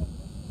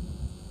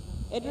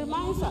 It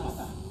reminds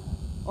us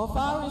of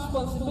our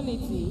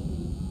responsibility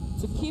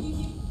to keep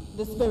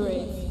the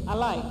spirit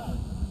alive.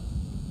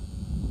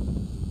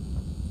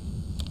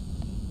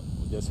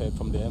 We just heard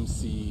from the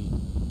MC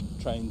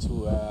trying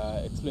to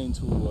explain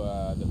to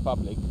the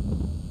public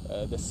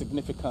the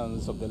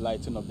significance of the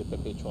lighting of the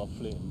perpetual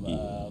flame.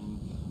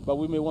 But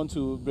we may want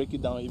to break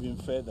it down even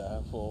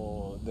further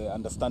for the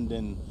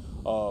understanding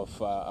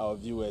of our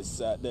viewers.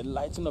 The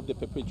lighting of the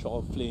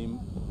perpetual flame,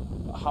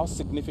 how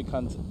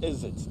significant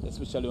is it,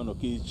 especially on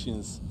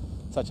occasions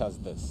such as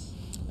this?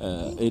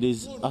 It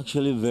is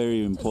actually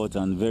very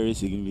important, very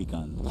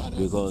significant,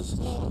 because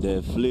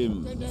the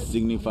flame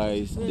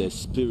signifies the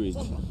spirit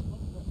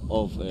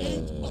of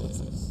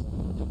us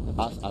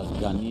as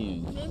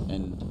Ghanaians,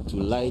 and to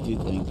light it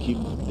and keep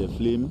the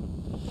flame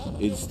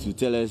is to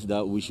tell us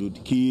that we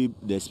should keep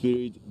the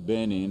spirit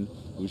burning,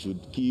 we should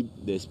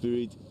keep the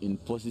spirit in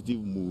positive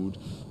mood,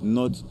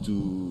 not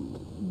to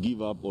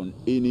give up on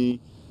any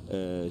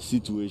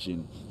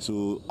situation.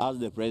 So as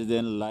the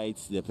President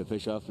lights the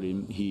perpetual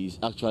flame, he is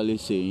actually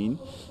saying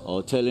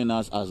or telling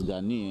us as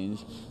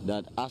Ghanaians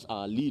that as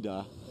our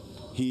leader,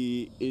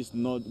 he is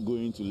not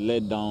going to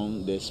let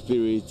down the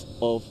spirit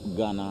of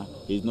Ghana.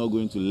 He's not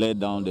going to let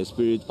down the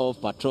spirit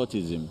of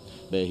patriotism,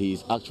 but he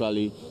is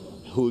actually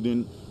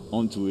holding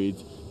onto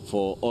it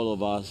for all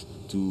of us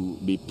to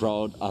be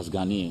proud as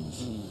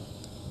Ghanaians.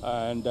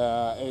 And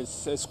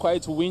it's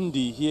quite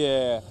windy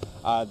here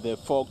at the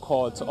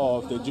forecourt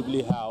of the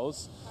Jubilee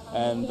House,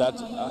 and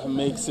that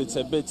makes it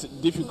a bit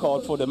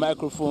difficult for the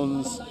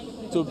microphones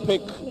to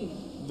pick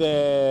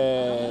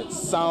the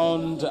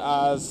sound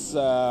as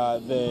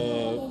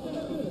the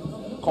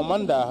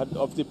commander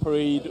of the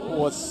parade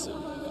was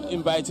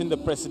inviting the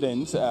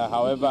president.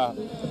 However,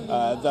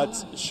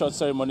 that short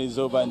ceremony is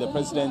over and the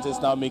president is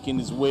now making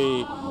his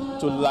way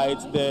to light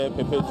the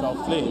perpetual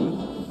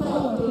flame.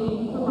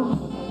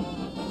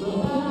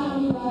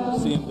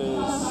 Seeing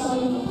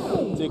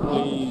this take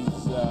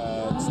place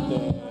at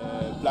the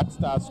Black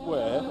Star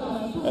Square,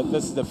 and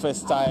this is the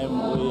first time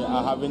we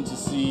are having to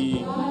see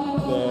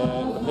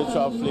the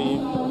perpetual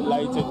flame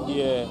lighted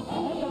here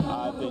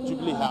at the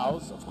Jubilee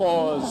House. Of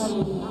course,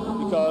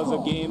 because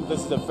again,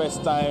 this is the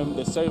first time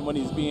the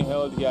ceremony is being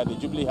held here at the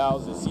Jubilee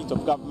House, the seat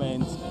of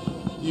government,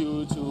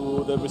 due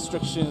to the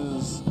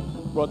restrictions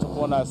brought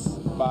upon us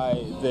by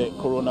the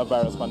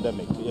coronavirus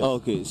pandemic. Yes.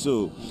 Okay,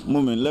 so,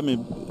 Moment, let me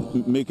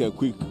make a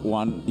quick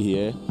one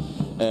here.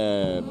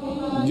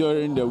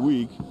 During the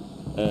week,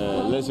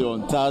 let's say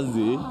on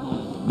Thursday,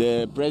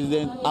 the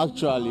president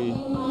actually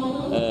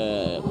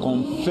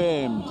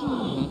confirmed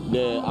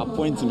the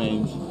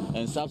appointment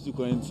and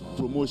subsequent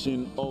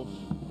promotion of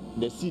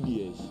the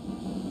CDS.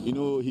 You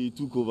know, he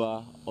took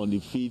over on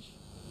the 5th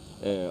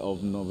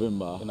of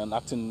November. In an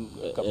acting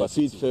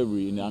capacity. 5th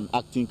February in an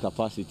acting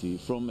capacity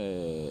from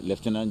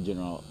Lieutenant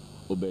General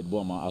Obed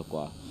Boama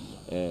Akwa.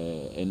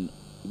 And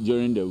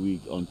during the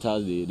week, on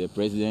Thursday, the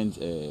president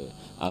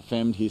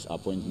affirmed his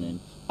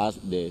appointment as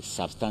the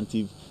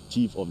substantive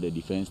chief of the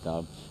defense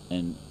staff,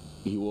 and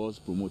he was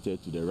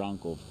promoted to the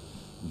rank of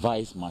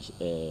vice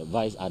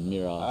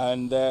admiral.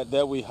 And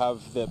there we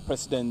have the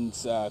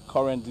president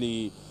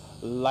currently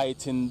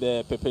lighting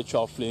the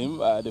perpetual flame.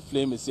 The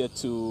flame is yet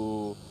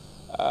to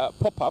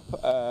pop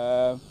up.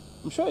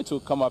 I'm sure it will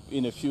come up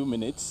in a few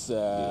minutes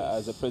yes,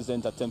 as the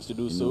president attempts to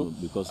do so.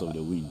 Because of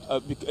the wind.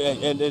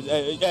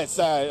 Yes,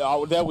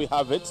 there we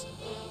have it.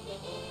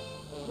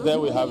 There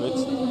we have it.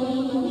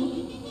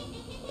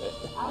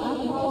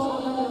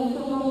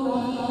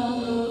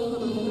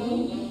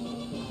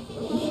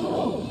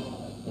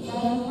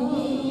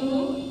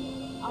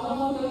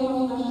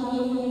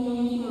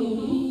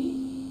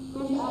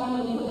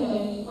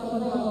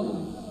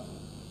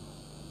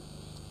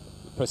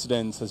 The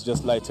president has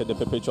just lighted the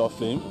perpetual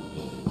flame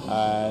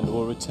and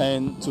will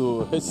return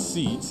to his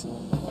seat.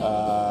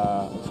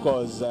 Of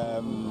course,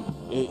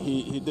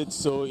 he did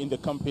so in the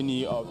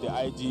company of the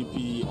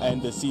IGP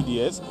and the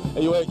CDS.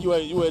 You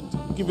were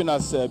giving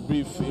us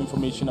brief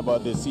information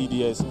about the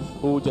CDS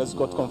who just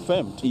got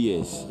confirmed.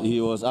 Yes,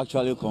 he was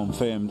actually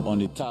confirmed on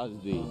the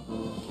Thursday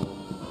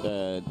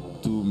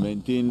to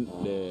maintain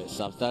the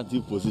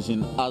substantive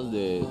position as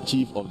the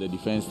chief of the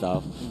defense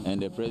staff,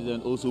 and the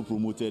president also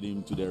promoted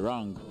him to the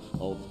rank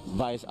of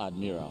vice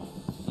admiral,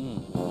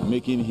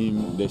 making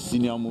him the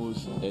senior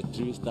most, a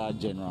 3-star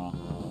general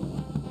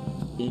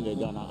in the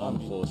Ghana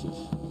Armed Forces.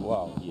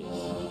 Wow. Yes.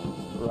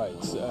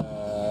 Right.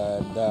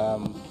 And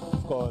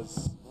of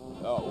course,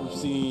 we've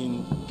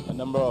seen a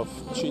number of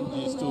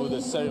changes to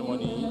the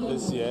ceremony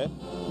this year.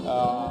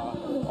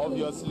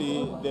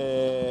 Obviously,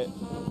 the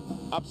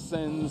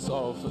absence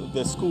of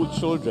the school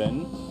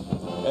children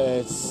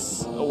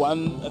is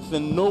one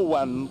thing no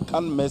one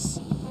can miss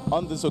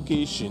on this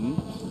occasion,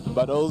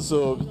 but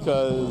also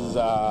because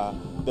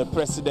the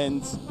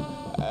president,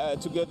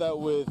 together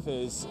with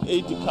his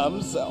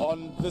aide-de-camps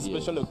on this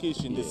special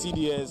occasion, the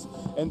CDS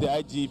and the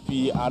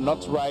IGP are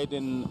not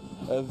riding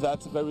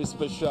that very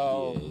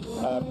special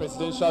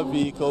presidential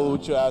vehicle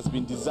which has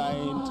been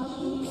designed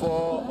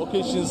for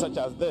occasions such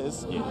as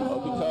this,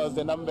 because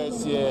the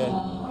numbers here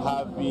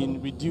have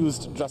been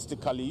reduced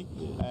drastically,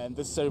 and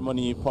this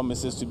ceremony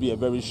promises to be a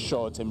very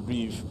short and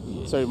brief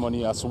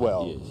ceremony as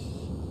well. Yes.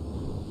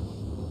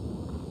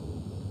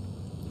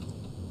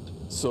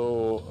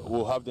 So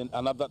we'll have then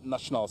another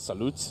national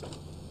salute,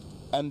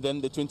 and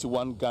then the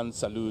 21-gun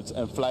salute,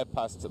 and fly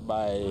past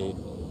by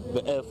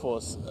the Air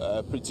Force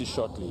pretty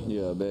shortly.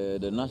 Yeah,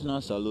 but the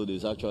national salute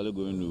is actually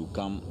going to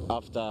come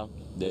after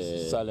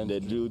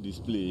the drill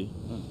display,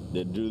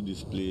 the drill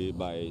display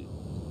by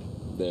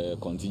the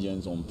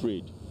contingents on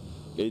parade.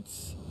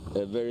 It's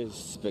a very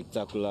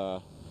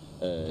spectacular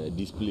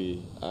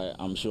display.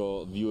 I'm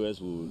sure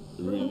viewers will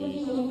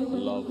really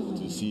love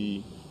to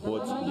see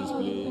what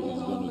display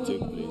is going to take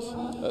place.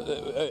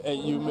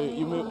 You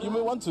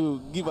may want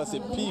to give us a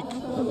peek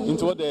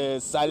into what the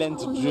silent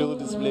drill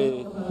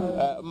display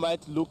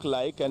might look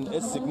like and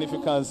its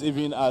significance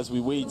even as we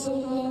wait.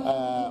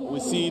 We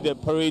see the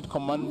parade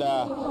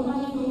commander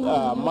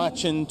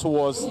marching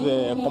towards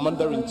the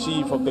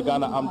commander-in-chief of the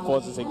Ghana Armed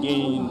Forces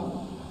again.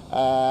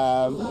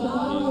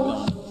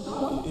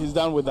 He's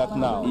done with that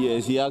now.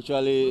 Yes, he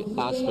actually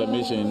asked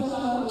permission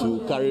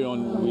to carry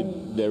on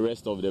with the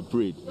rest of the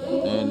parade,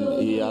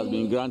 and he has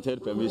been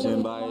granted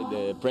permission by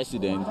the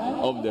President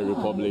of the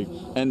Republic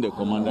and the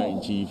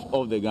Commander-in-Chief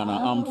of the Ghana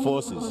Armed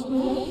Forces.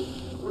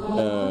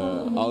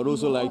 I would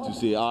also like to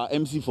say our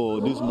MC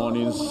for this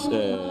morning's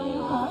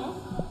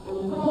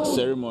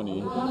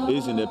ceremony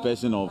is in the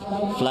person of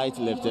Flight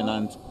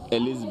Lieutenant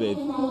Elizabeth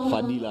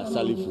Fadila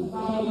Salifu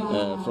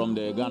from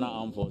the Ghana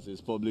Armed Forces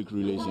Public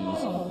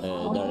Relations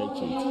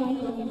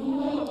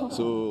Directorate.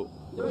 So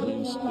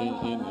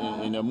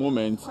in a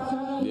moment,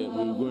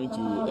 we're going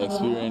to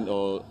experience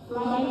or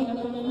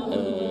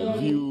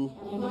view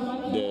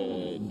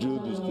the drill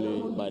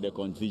display by the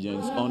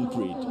contingents on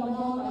parade.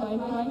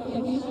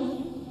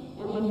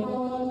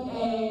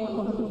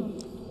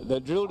 The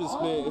drill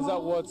display, is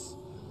that what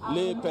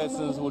lay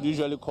persons would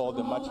usually call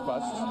the march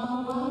past?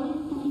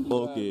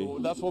 Okay.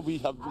 That's what we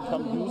have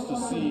become used to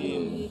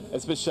seeing,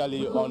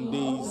 especially on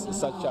days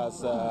such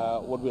as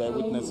what we are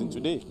witnessing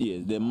today.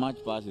 Yes, the march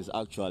past is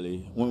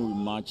actually when we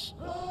march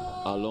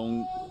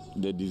along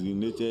the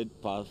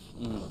designated path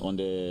on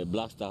the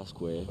Black Star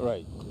Square,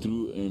 right,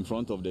 through in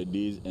front of the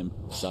days and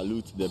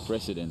salute the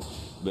president.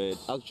 But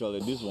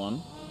actually, this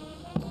one,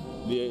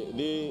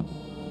 they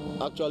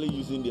actually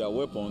using their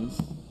weapons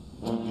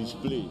to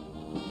display,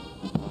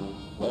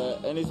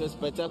 and it's a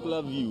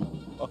spectacular view.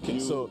 Okay,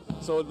 so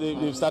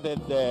they've started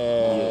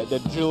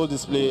the drill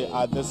display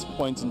at this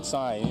point in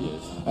time,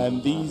 yes,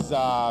 and these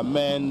are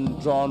men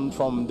drawn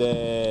from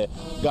the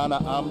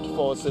Ghana Armed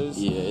Forces.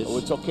 Yes,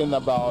 we're talking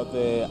about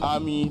the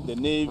Army, the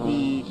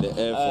Navy, the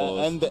Air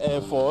Force, and the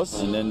Air Force,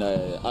 and then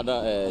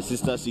other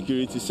sister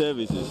security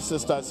services.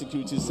 Sister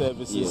security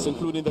services, yes,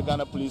 including the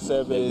Ghana Police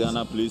Service, the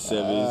Ghana Police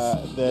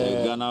Service,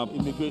 the Ghana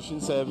Immigration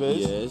Service,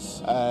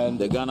 yes, and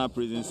the Ghana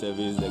Prison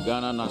Service, the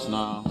Ghana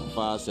National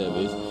Fire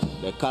Service,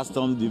 the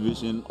Customs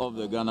Division of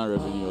the Ghana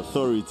Revenue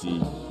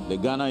Authority, the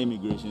Ghana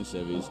Immigration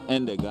Service,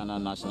 and the Ghana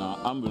National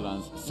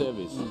Ambulance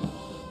Service.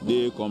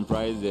 They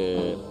comprise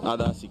the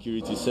other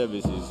security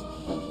services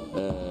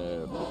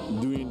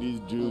doing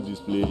this drill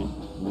display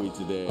with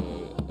the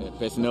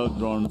personnel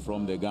drawn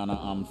from the Ghana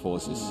Armed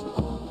Forces.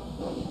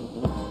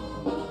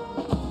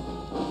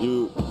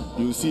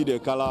 You see the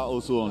color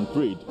also on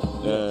parade.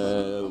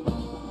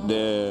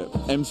 The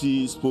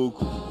MC spoke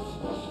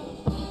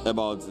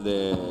about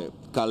the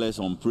colors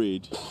on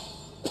parade.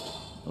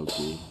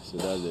 Okay, so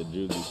that's the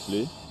drill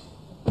display.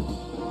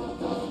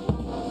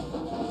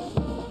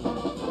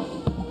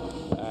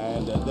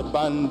 And the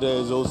band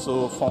is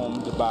also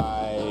formed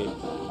by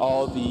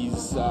all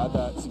these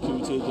other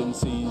security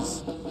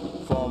agencies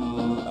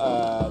from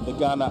the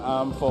Ghana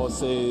Armed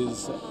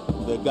Forces,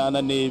 the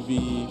Ghana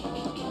Navy,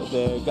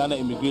 the Ghana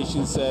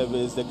Immigration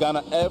Service, the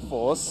Ghana Air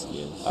Force,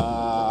 yes,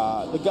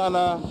 the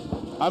Ghana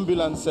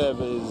Ambulance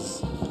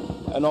Service,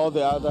 and all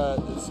the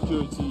other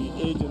security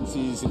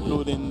agencies,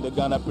 including the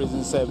Ghana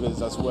Prison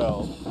Service as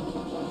well,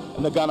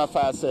 and the Ghana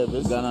Fire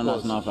Service, Ghana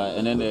National Fire,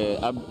 and then the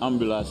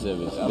Ambulance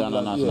Service,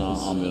 Ghana National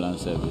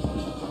Ambulance Service.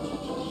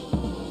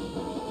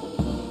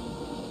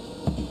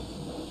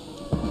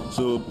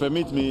 So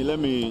permit me, let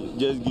me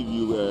just give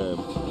you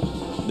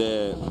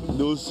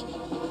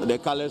the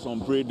colors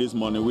on parade this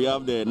morning. We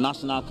have the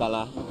national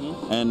color,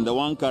 and the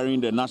one carrying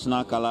the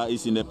national color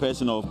is in the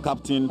person of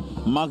Captain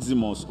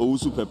Maximus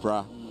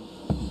Owusu-Pepra.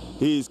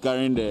 He is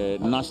carrying the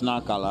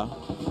national color,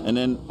 and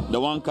then the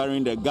one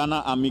carrying the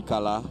Ghana Army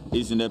color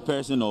is in the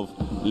person of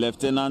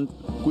Lieutenant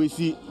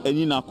Kwesi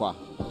Enyinakwa,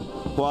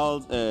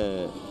 while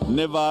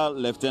Naval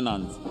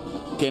Lieutenant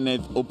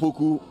Kenneth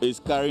Opoku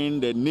is carrying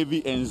the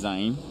Navy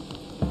ensign,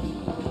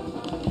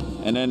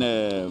 and then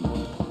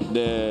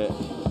the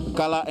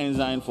color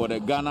ensign for the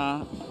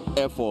Ghana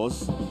Air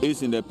Force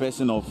is in the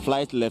person of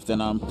Flight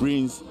Lieutenant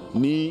Prince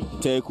Ni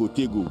Teko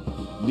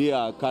Tego. They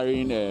are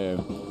carrying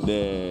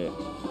the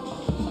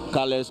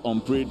colors on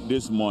parade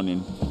this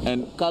morning,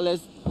 and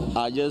colors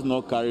are just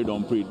not carried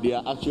on parade, they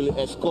are actually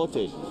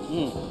escorted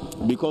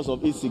because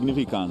of its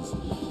significance,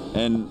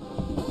 and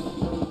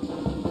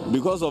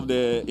because of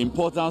the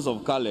importance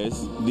of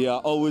colors, they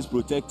are always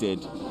protected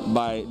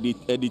by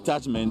a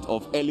detachment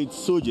of elite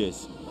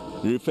soldiers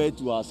referred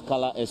to as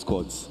color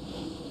escorts.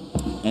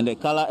 And the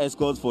color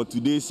escorts for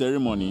today's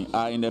ceremony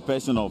are in the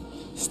person of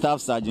Staff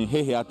Sergeant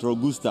Heheatro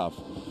Gustav,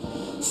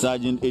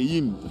 Sergeant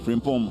Eyim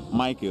Frimpom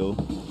Michael,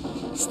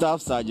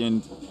 Staff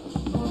Sergeant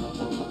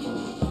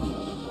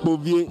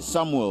Bovie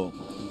Samuel,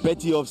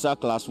 Petty Officer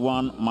Class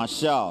 1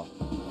 Marshal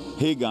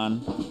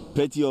Hagan,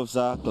 Petty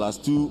Officer Class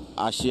 2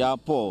 Ashia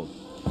Paul,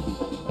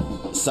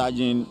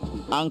 Sergeant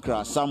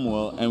Ankra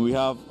Samuel, and we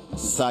have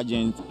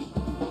Sergeant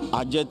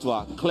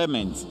Ajetwa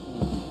Clement.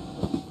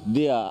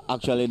 They are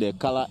actually the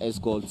color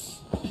escorts,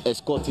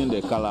 escorting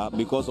the color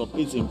because of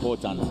its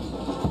importance.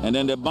 And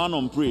then the band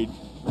on parade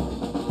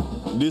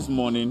this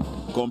morning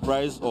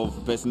comprised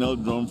of personnel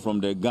drawn from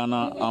the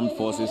Ghana Armed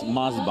Forces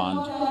Mass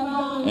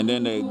Band and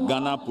then the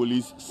Ghana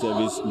Police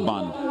Service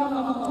Band.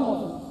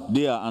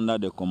 They are under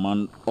the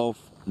command of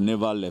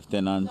Naval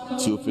Lieutenant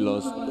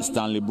Theophilus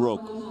Stanley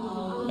Brock,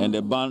 and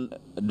the band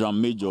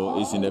drum major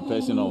is in the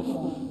person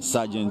of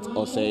Sergeant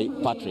Osei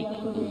Patrick.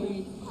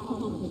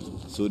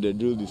 So the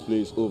drill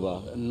display is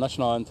over.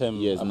 National anthem.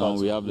 Yes, now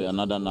we have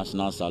another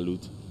national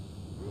salute.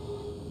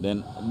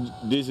 Then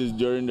this is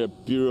during the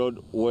period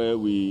where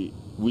we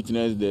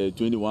witnessed the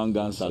 21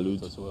 gun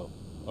salute as well.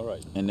 All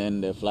right. And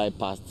then the fly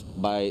passed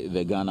by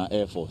the Ghana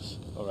Air Force.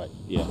 All right.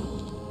 Yeah.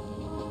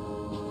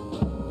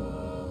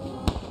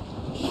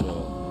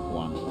 Sure.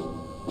 One.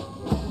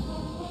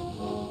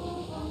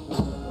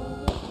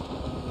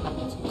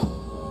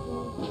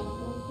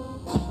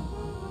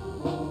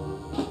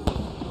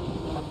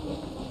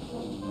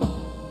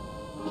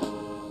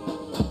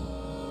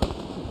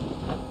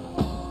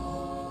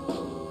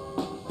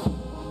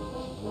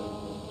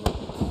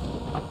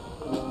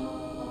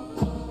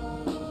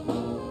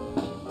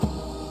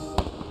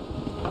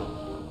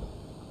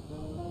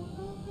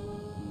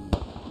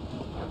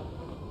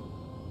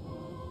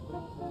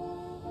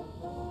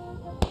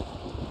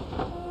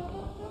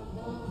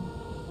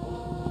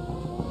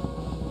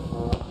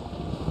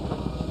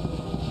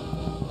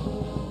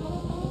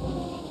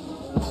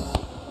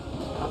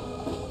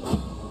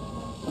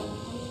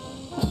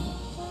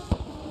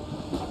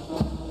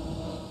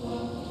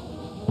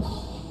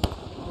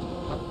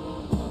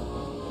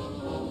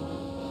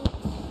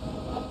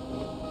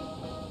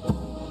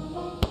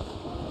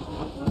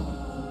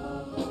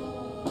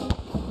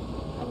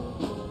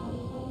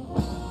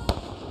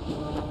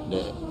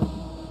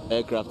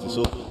 aircraft is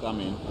also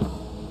coming.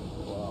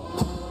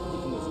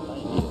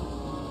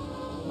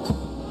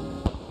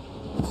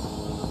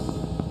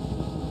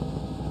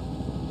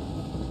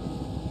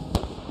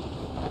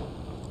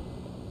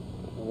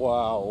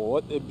 Wow,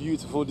 what a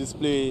beautiful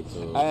display.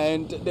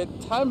 And the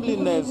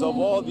timeliness of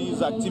all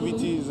these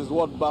activities is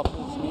what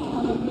baffles me.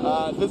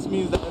 This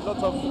means that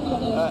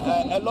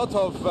a lot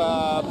of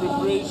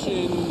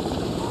preparation,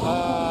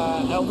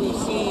 and we've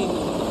seen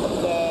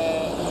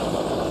the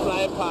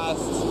fly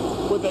past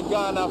with the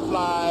Ghana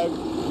flag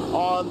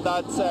on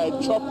that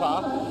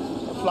chopper,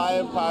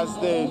 flying past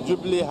the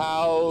Jubilee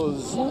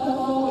House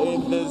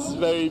in this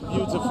very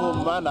beautiful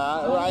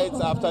manner, right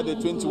after the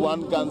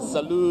 21-gun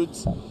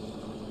salute.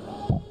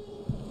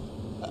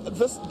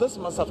 This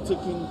must have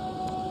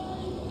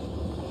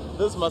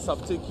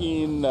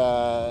taken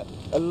a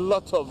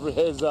lot of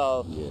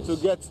rehearsal to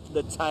get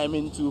the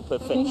timing to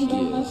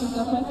perfection.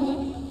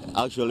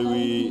 Actually,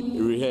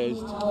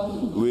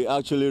 we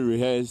actually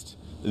rehearsed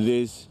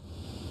this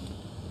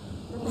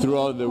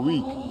throughout the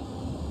week.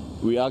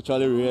 We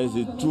actually rehearsed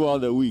it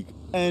throughout the week,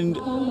 and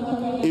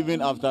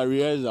even after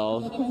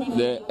rehearsal,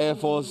 the Air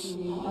Force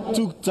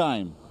took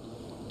time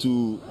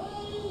to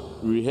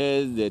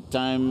rehearse the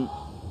time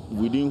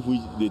within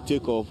which they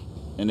take off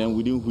and then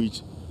within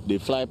which they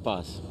fly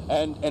past.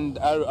 And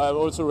I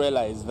also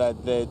realized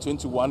that the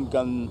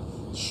 21-gun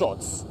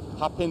shots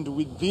happened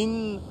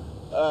within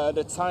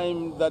the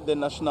time that the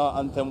national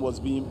anthem was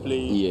being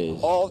played. Yes.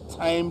 All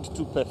timed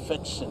to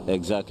perfection.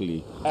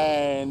 Exactly.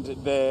 And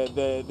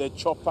the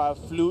chopper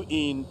flew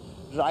in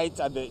right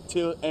at the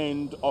tail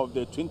end of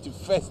the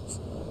 21st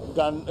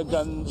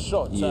gun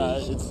shot.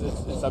 Yes.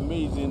 It's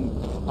amazing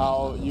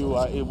how you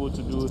are able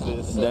to do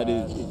this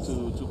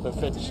to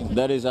perfection.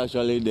 That is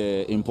actually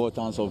the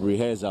importance of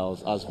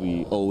rehearsals, as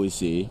we always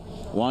say.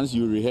 Once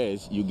you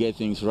rehearse, you get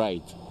things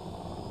right.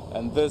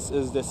 And this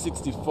is the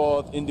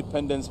 64th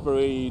Independence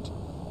Parade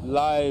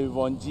live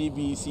on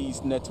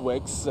GBC's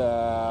networks,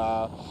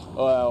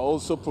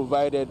 also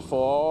provided for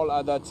all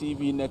other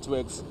TV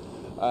networks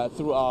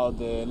throughout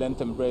the length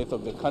and breadth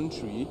of the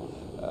country.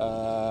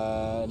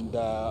 And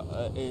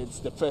it's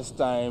the first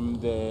time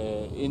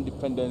the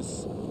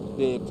Independence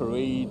Day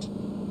Parade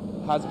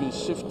has been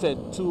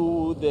shifted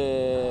to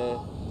the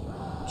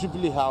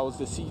Jubilee House,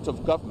 the seat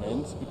of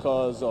government,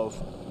 because of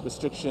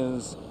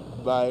restrictions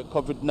by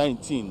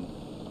COVID-19.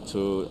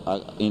 So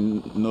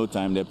in no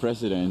time, the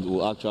president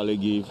will actually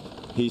give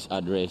his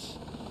address,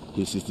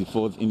 his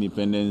 64th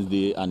Independence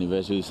Day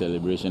anniversary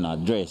celebration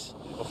address.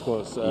 Of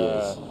course,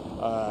 yes.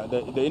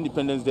 The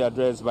Independence Day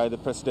address by the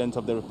President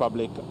of the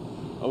Republic,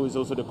 who is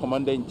also the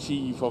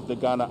Commander-in-Chief of the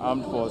Ghana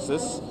Armed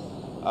Forces,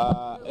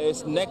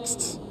 is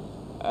next.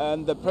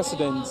 And the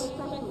President,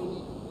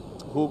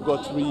 who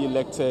got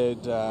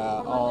re-elected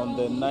on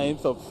the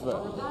 9th of,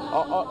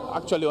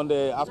 actually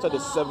after the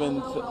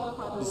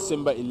 7th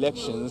December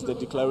elections, the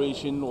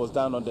declaration was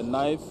done on the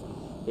 9th.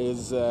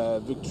 His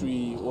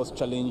victory was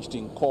challenged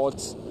in court.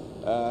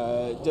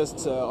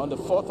 Just on the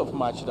 4th of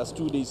March, that's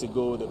 2 days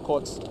ago,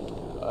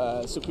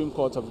 the Supreme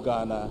Court of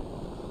Ghana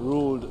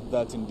ruled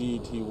that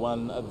indeed he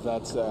won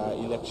that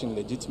election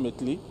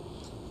legitimately.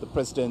 The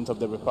President of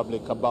the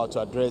Republic about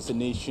to address the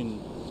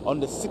nation on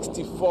the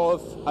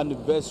 64th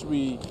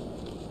anniversary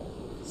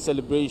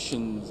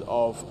celebrations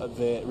of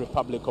the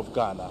Republic of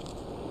Ghana.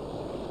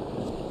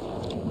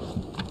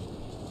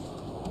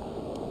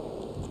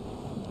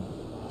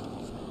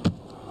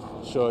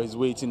 Sure, he's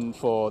waiting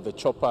for the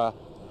chopper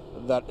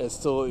that is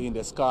still in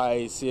the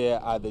skies here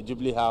at the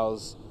Jubilee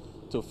House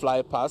to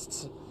fly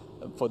past,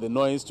 for the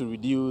noise to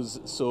reduce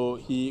so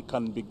he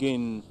can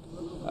begin.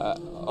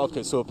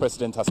 Okay, so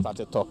President has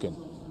started talking.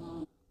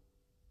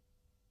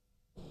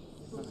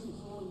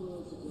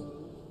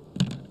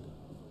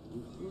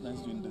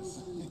 Nice doing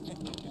this. The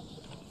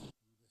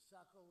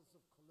shackles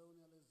of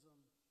colonialism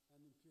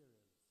and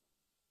imperialism.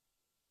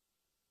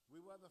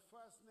 We were the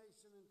first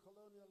nation in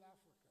colonial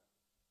Africa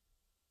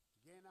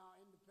to gain our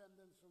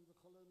independence from the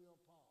colonial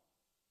power,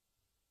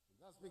 and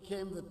thus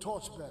became the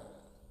torchbearer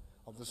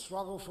of the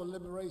struggle for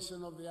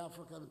liberation of the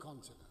African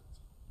continent.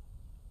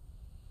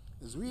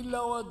 As we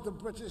lowered the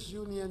British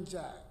Union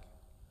Jack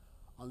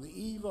on the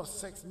eve of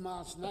 6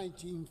 March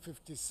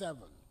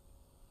 1957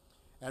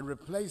 and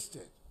replaced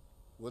it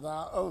with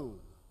our own,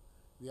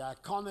 the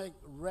iconic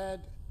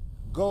red,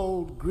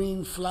 gold,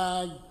 green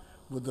flag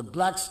with the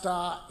black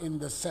star in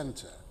the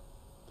center,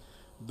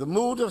 the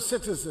mood of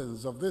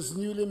citizens of this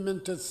newly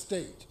minted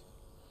state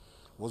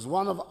was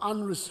one of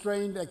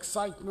unrestrained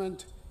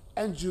excitement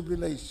and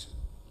jubilation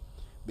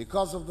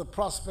because of the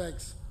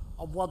prospects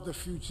of what the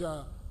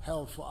future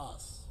held for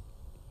us.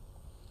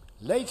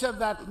 Later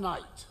that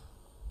night,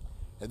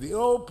 at the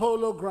old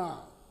Polo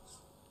Grounds,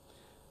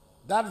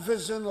 that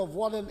vision of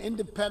what an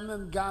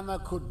independent Ghana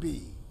could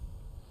be,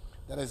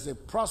 that is a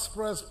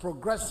prosperous,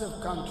 progressive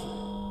country,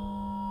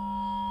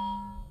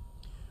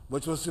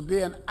 which was to be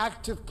an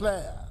active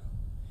player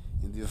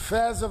in the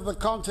affairs of the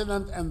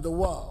continent and the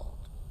world,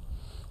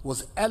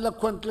 was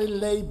eloquently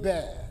laid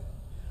bare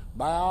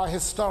by our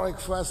historic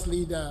first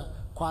leader,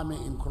 Kwame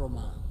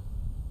Nkrumah.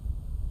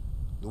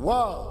 The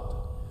world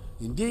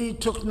indeed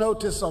took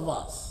notice of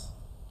us.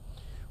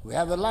 We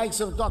have the likes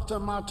of Dr.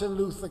 Martin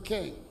Luther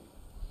King,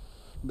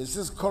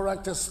 Mrs.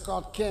 Coretta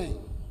Scott King,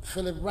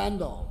 Philip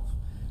Randolph,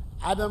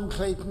 Adam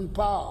Clayton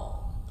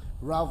Powell,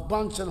 Ralph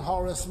Bunche and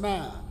Horace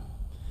Mann,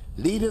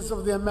 leaders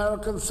of the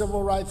American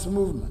Civil Rights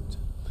Movement,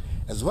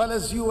 as well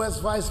as U.S.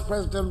 Vice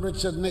President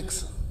Richard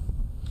Nixon,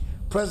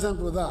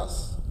 present with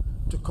us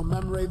to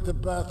commemorate the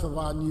birth of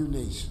our new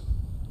nation.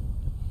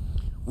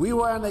 We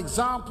were an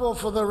example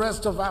for the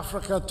rest of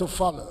Africa to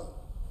follow.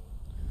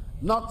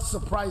 Not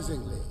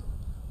surprisingly,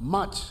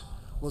 much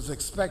was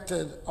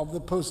expected of the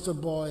poster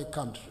boy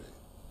country.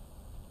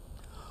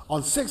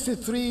 On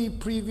 63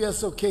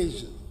 previous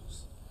occasions,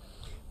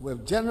 we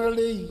have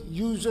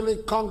usually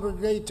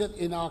congregated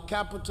in our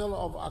capital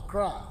of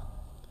Accra,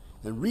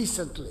 and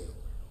recently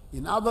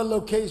in other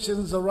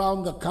locations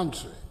around the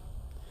country,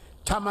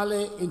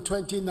 Tamale in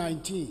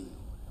 2019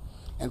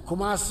 and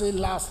Kumasi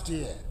last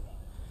year,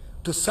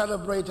 to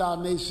celebrate our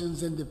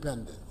nation's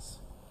independence.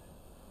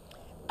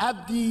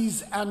 At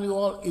these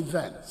annual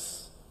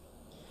events,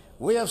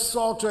 we have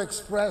sought to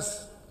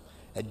express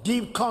a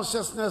deep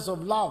consciousness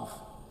of love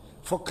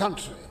for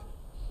country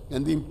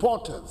and the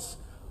importance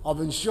of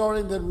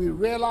ensuring that we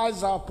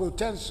realize our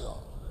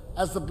potential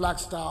as the Black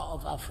Star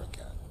of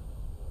Africa.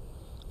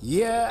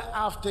 Year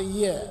after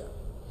year,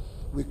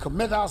 we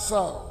commit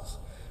ourselves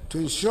to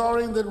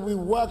ensuring that we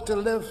work to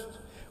lift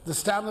the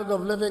standard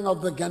of living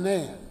of the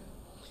Ghanaian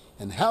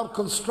and help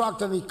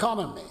construct an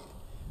economy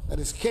that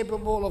is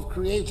capable of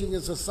creating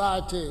a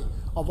society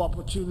of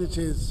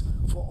opportunities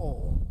for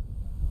all.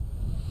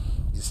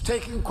 It's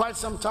taken quite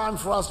some time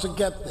for us to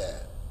get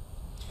there,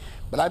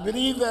 but I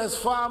believe there's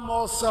far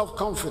more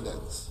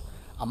self-confidence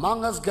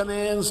among us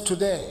Ghanaians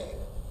today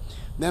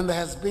than there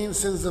has been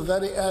since the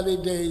very early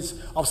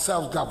days of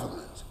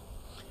self-government,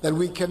 that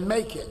we can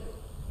make it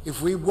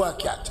if we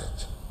work at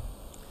it.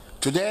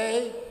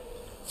 Today,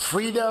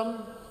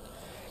 freedom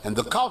and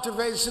the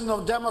cultivation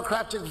of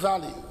democratic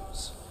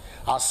values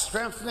are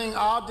strengthening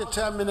our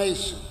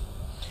determination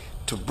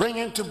to bring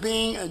into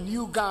being a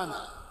new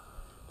Ghana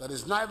that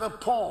is neither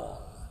pawn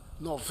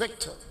nor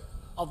victim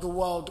of the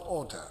world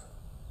order.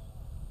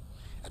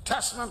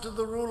 Attachment to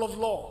the rule of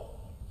law,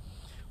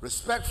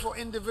 respect for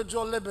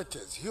individual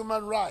liberties,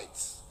 human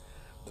rights,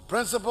 the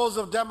principles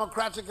of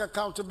democratic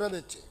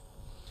accountability,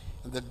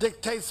 and the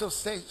dictates of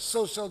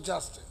social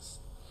justice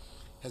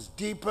has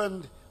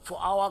deepened for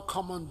our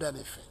common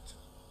benefit.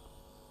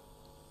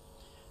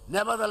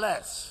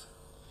 Nevertheless,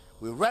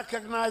 we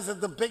recognize that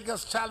the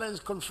biggest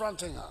challenge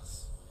confronting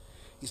us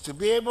is to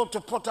be able to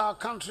put our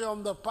country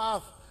on the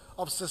path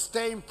of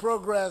sustained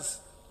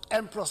progress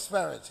and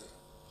prosperity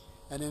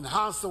and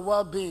enhance the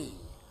well-being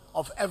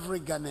of every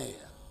Ghanaian.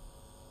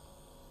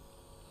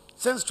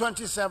 Since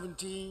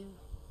 2017,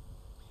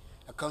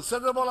 a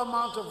considerable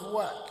amount of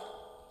work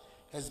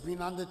has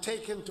been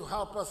undertaken to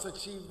help us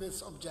achieve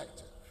this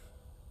objective.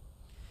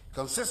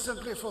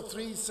 Consistently for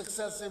 3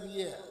 successive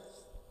years,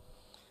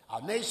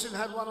 our nation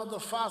had one of the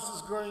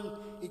fastest growing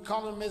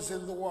economies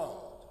in the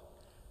world,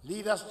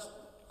 lead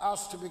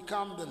us to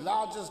become the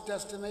largest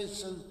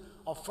destination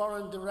of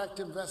foreign direct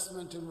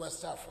investment in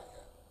West Africa.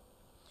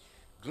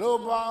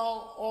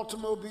 Global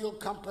automobile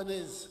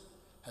companies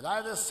had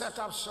either set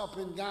up shop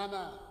in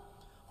Ghana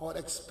or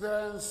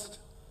experienced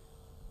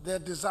their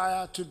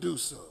desire to do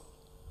so.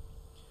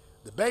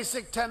 The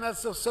basic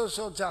tenets of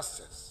social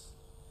justice,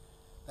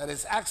 that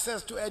is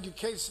access to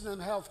education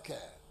and health care,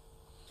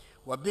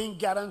 were being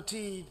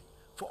guaranteed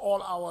for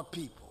all our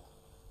people.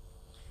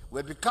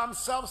 We've become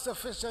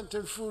self-sufficient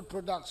in food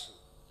production,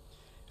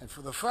 and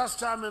for the first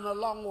time in a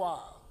long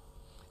while,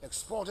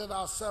 exported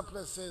our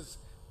surpluses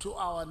to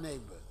our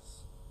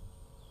neighbors.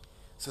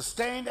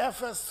 Sustained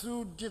efforts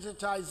through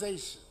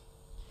digitization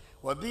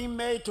were being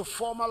made to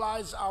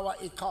formalize our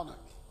economy,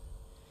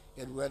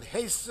 and we had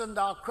hastened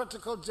our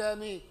critical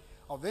journey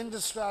of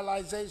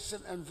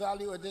industrialization and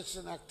value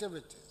addition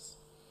activities,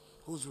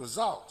 whose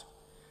result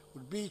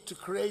would be to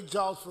create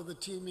jobs for the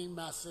teeming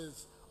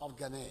masses of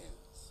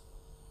Ghanaians.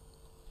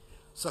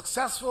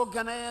 Successful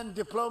Ghanaian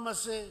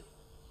diplomacy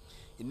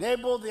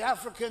enabled the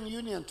African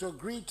Union to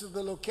agree to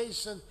the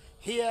location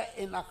here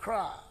in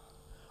Accra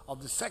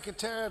of the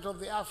Secretariat of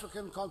the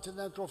African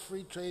Continental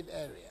Free Trade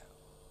Area,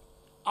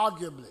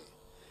 arguably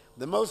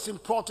the most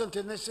important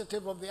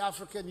initiative of the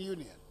African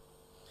Union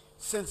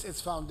since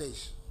its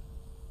foundation.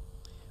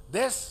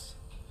 This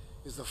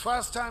is the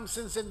first time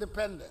since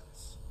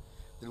independence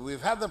that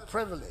we've had the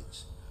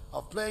privilege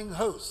of playing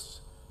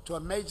host to a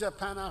major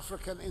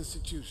Pan-African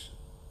institution.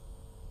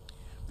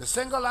 The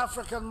single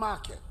African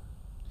market,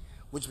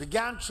 which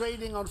began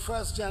trading on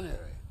 1st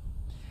January,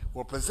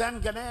 will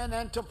present Ghanaian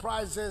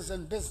enterprises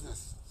and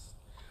businesses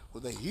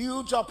with a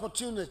huge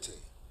opportunity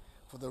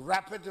for the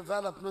rapid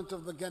development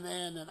of the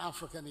Ghanaian and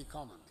African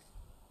economy.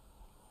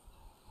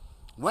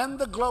 When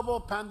the global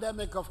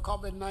pandemic of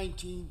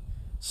COVID-19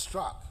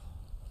 struck,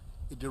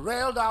 it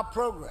derailed our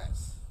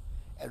progress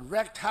and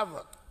wreaked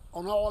havoc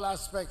on all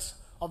aspects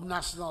of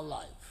national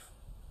life.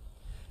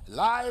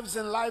 Lives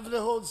and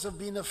livelihoods have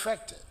been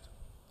affected.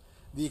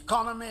 the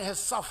economy has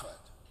suffered,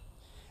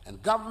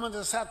 and government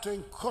has had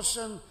to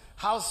cushion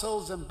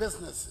households and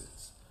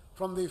businesses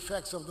from the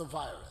effects of the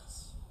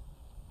virus.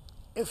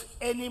 If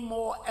any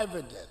more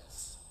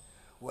evidence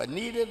were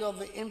needed of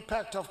the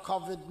impact of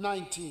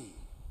COVID-19,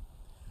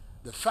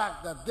 the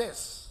fact that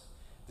this,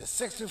 the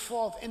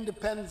 64th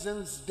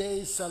Independence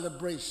Day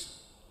celebration,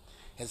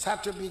 has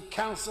had to be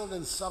cancelled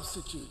and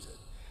substituted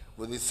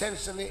with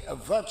essentially a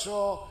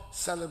virtual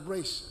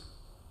celebration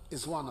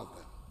is one of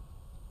them.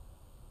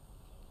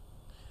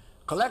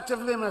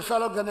 Collectively, my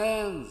fellow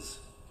Ghanaians,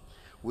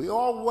 we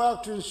all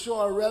work to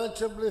ensure a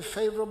relatively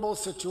favorable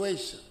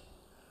situation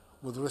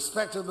with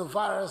respect to the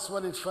virus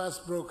when it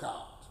first broke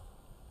out.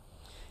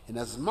 And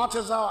as much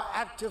as our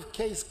active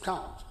case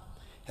count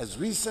has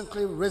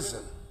recently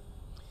risen,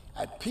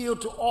 I appeal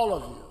to all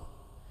of you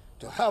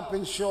to help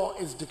ensure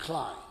its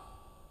decline.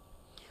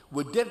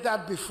 We did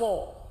that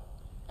before,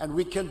 and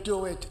we can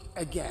do it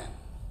again.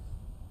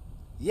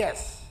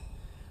 Yes,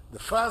 the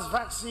first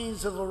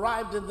vaccines have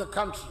arrived in the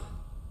country,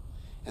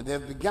 and they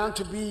have begun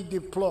to be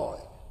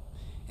deployed.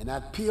 And I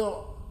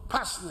appeal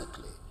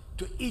passionately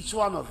to each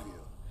one of you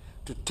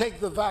to take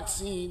the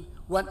vaccine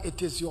when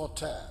it is your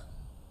turn.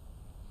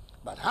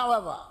 But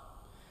however,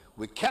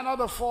 we cannot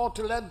afford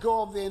to let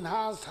go of the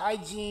enhanced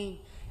hygiene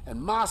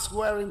and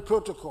mask-wearing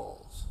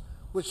protocols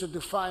which should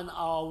define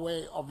our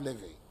way of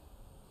living.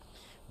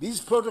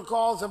 These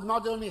protocols have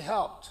not only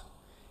helped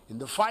in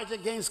the fight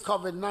against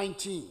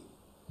COVID-19,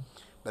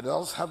 but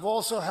have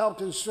also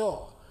helped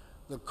ensure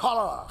that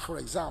cholera, for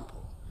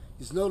example,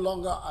 is no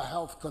longer a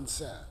health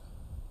concern.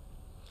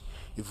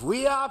 If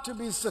we are to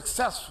be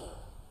successful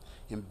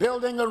in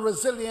building a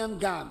resilient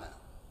Ghana,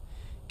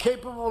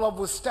 capable of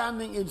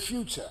withstanding in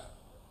future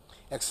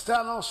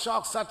external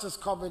shocks such as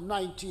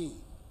COVID-19,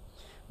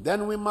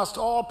 then we must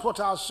all put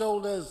our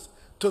shoulders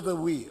to the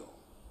wheel.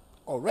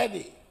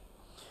 Already,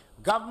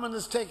 government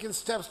has taken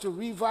steps to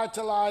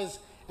revitalize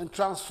and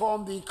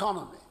transform the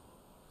economy,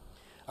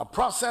 a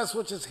process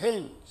which is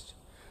hinged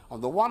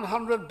on the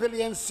 100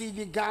 billion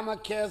CD Ghana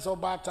Cares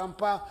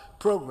Obatampa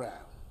program,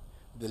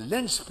 the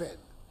linchpin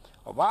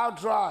of our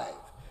drive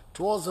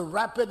towards the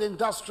rapid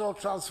industrial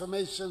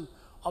transformation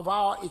of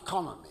our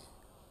economy,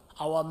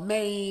 our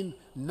main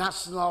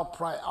national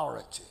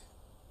priority.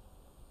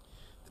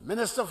 The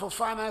Minister for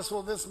Finance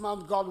will this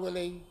month, God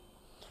willing,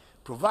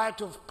 provide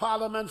to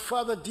Parliament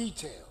further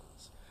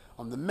details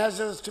on the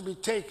measures to be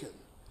taken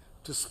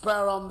to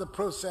spur on the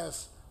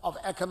process of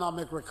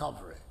economic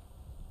recovery.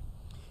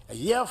 A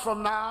year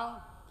from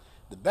now,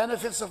 the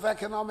benefits of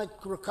economic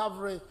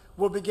recovery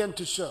will begin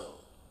to show.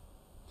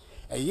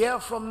 A year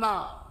from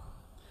now,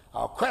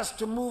 our quest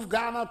to move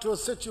Ghana to a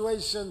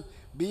situation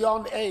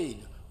beyond aid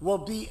will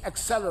be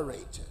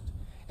accelerated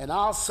and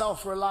our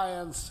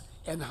self-reliance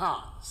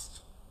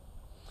enhanced.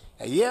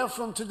 A year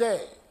from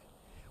today,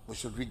 we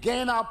should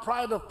regain our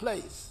pride of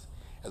place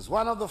as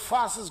one of the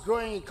fastest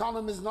growing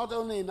economies not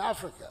only in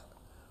Africa,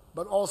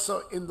 but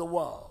also in the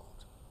world.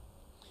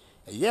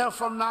 A year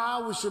from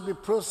now, we should be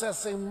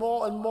processing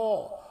more and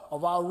more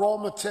of our raw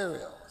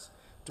materials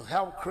to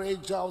help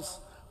create jobs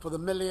for the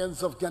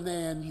millions of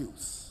Ghanaian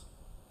youth.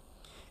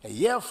 A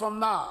year from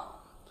now,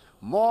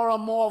 more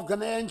and more of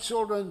Ghanaian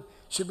children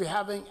should be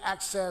having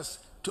access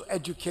to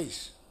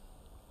education.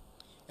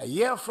 A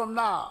year from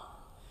now,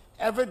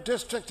 every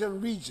district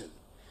and region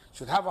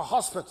should have a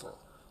hospital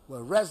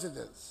where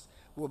residents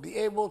will be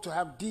able to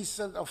have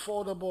decent,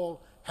 affordable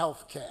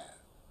health care.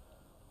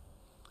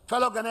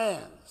 Fellow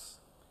Ghanaians,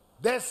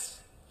 this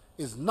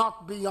is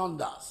not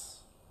beyond us.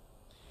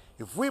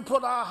 If we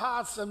put our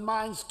hearts and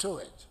minds to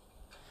it,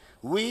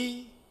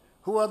 we,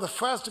 who are the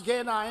first to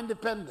gain our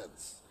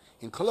independence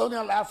in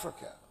colonial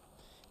Africa,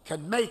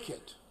 can make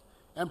it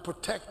and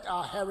protect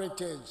our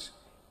heritage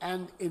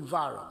and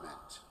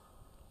environment.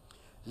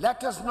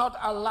 Let us not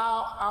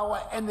allow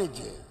our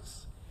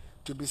energies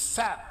to be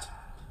sapped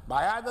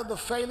by either the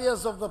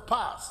failures of the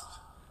past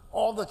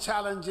or the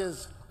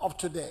challenges of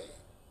today.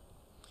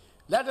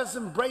 Let us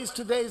embrace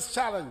today's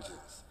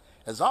challenges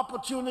as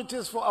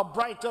opportunities for a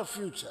brighter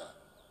future.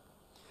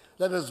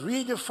 Let us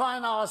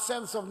redefine our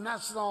sense of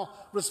national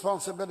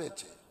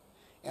responsibility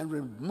and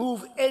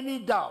remove any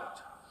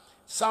doubt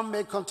some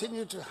may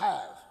continue to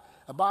have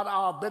about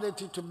our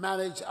ability to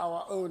manage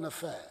our own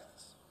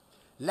affairs.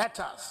 Let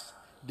us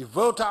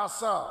devote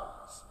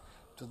ourselves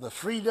to the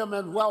freedom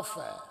and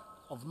welfare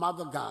of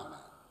Mother Ghana.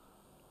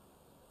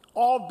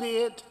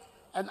 Albeit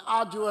an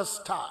arduous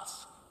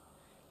task,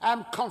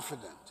 I'm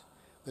confident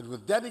that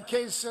with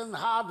dedication,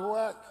 hard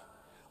work,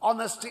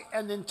 honesty,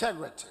 and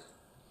integrity,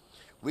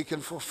 we can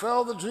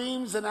fulfill the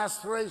dreams and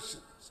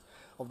aspirations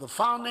of the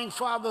founding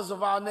fathers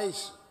of our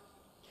nation,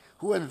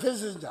 who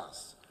envisaged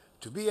us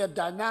to be a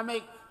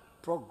dynamic,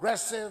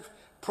 progressive,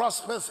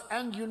 prosperous,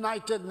 and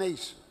united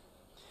nation,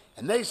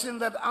 a nation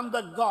that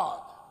under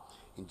God,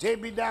 in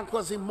J.B.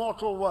 Dankwa's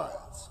immortal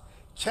words,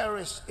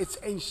 cherished its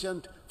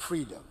ancient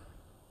freedom.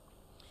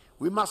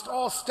 We must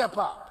all step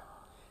up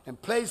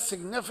and play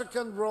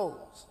significant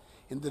roles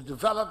in the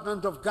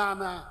development of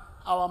Ghana,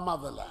 our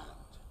motherland.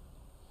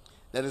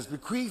 Let us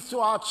bequeath to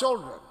our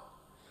children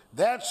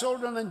their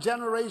children and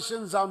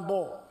generations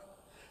unborn,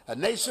 a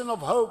nation of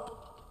hope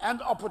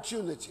and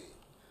opportunity,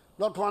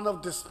 not one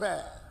of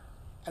despair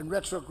and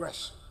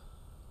retrogression.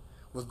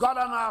 With God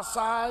on our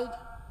side,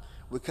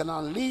 we can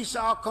unleash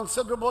our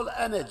considerable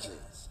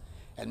energies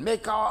and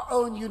make our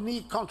own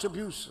unique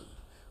contribution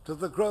to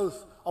the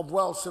growth of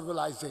world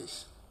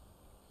civilization.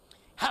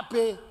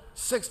 Happy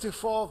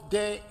 64th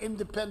Day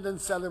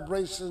Independence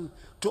celebration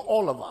to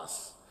all of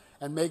us,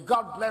 and may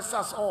God bless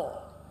us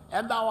all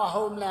and our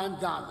homeland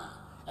Ghana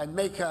and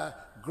make her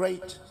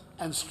great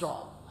and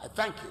strong. I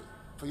thank you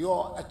for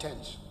your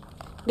attention.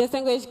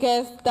 Distinguished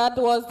guests, that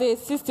was the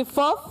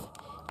 64th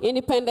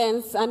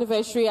Independence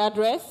Anniversary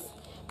Address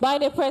by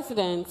the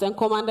President and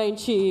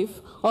Commander-in-Chief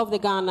of the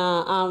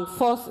Ghana Armed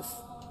Forces.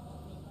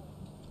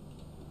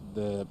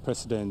 The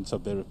President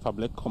of the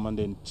Republic,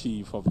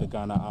 Commander-in-Chief of the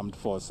Ghana Armed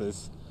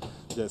Forces,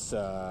 just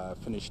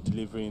finished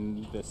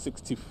delivering the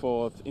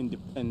 64th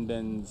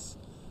Independence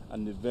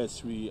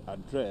Anniversary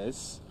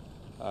Address,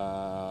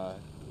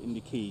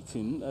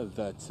 indicating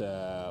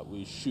that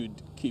we should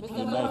keep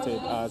united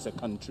as a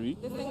country.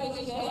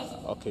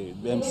 Okay,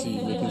 the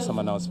MC making some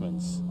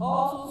announcements.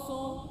 All too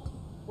soon,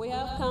 we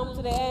have come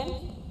to the end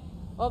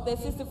of the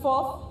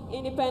 64th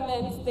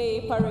Independence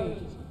Day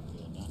Parade.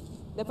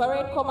 The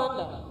parade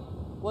commander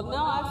will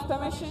now ask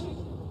permission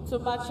to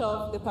march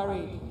off the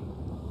parade.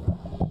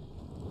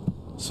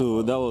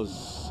 So that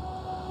was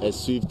a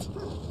swift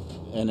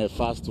and a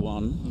fast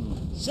one,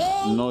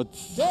 not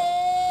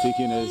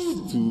taking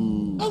us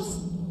to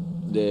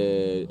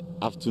the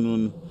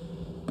afternoon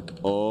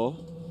or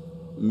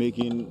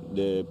making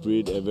the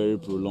parade a very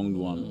prolonged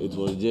one. It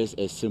was just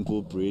a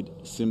simple parade,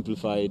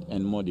 simplified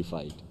and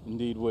modified.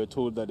 Indeed, we're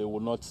told that they will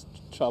not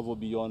travel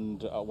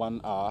beyond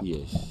 1 hour.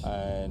 Yes.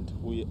 And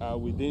we are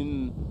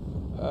within,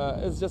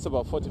 it's just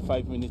about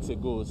 45 minutes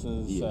ago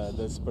since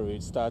this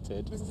parade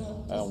started.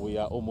 And we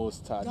are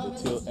almost at the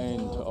tail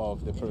end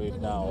of the parade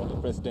now. The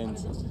President,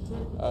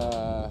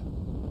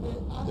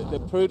 the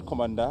parade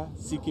commander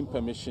seeking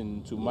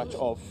permission to march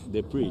off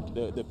the parade.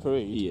 The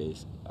parade.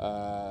 Yes.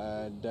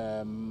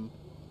 And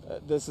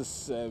this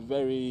is a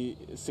very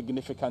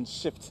significant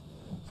shift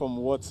from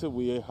what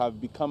we have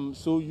become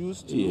so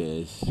used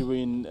to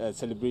during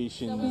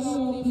celebrations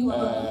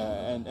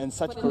and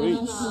such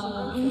parades.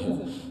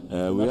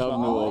 We have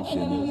no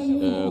option.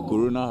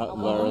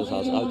 Coronavirus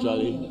has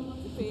actually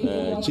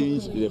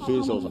changed the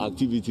face of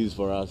activities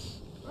for us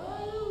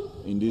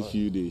in these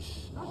few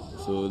days.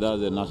 So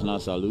that's a national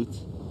salute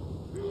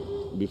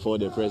before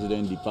the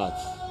President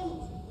departs.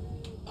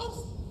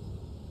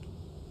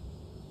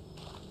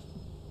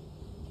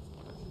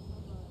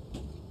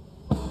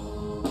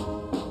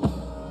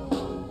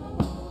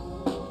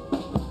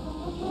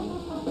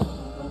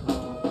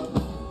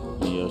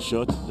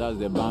 Shot, that's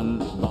the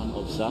band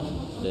officer,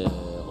 the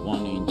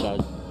one in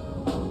charge.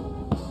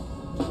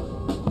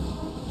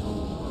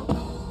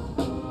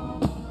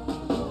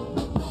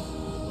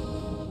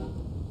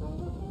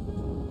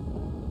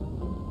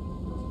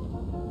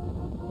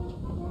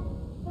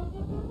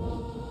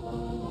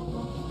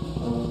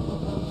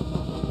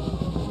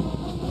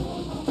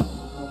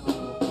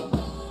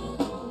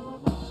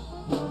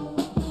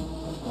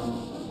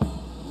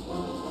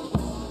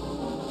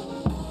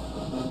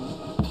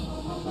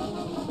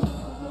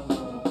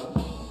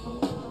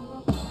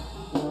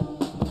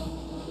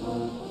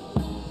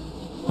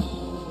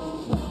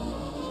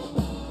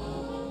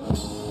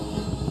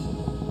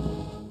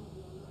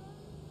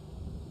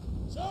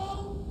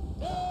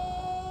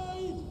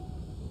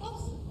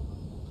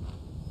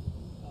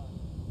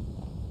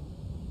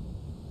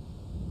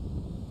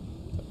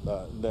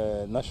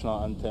 The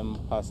national anthem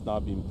has now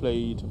been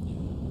played.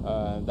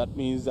 That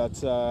means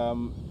that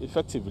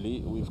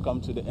effectively we've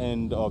come to the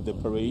end of the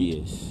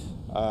parade. Yes.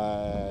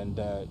 And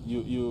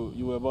you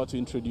were about to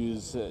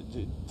introduce,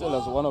 tell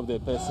us one of the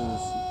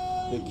persons,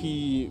 the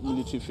key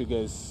military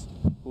figures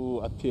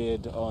who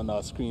appeared on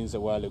our screens a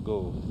while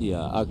ago.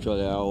 Yeah,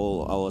 actually I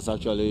was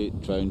actually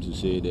trying to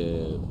say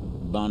the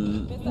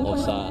band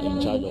officer in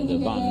charge of the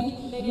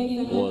band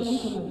was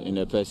in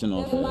the person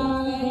of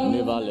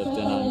Naval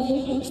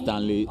Lieutenant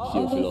Stanley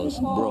Theophilus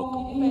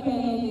Brock.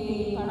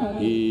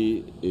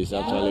 He is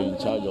actually in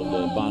charge of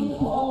the band,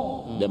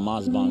 the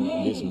mass band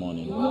this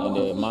morning. And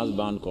the mass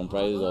band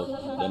comprises of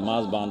the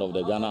mass band of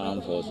the Ghana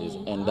Armed Forces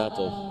and that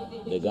of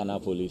the Ghana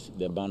Police,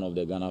 the band of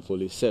the Ghana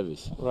Police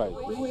Service. Right.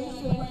 We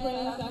wish to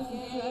express our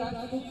sincere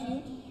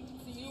gratitude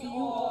to you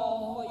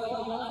all for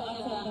your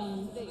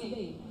attendance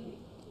today.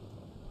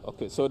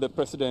 Okay, so the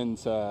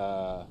President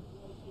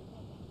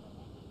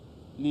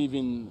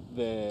leaving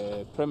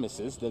the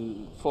premises,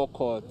 the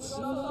forecourts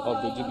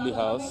of the Jubilee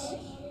House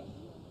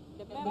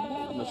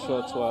in a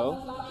short while.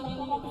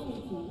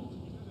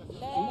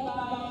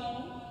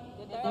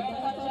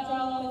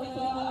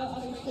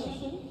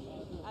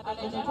 At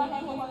the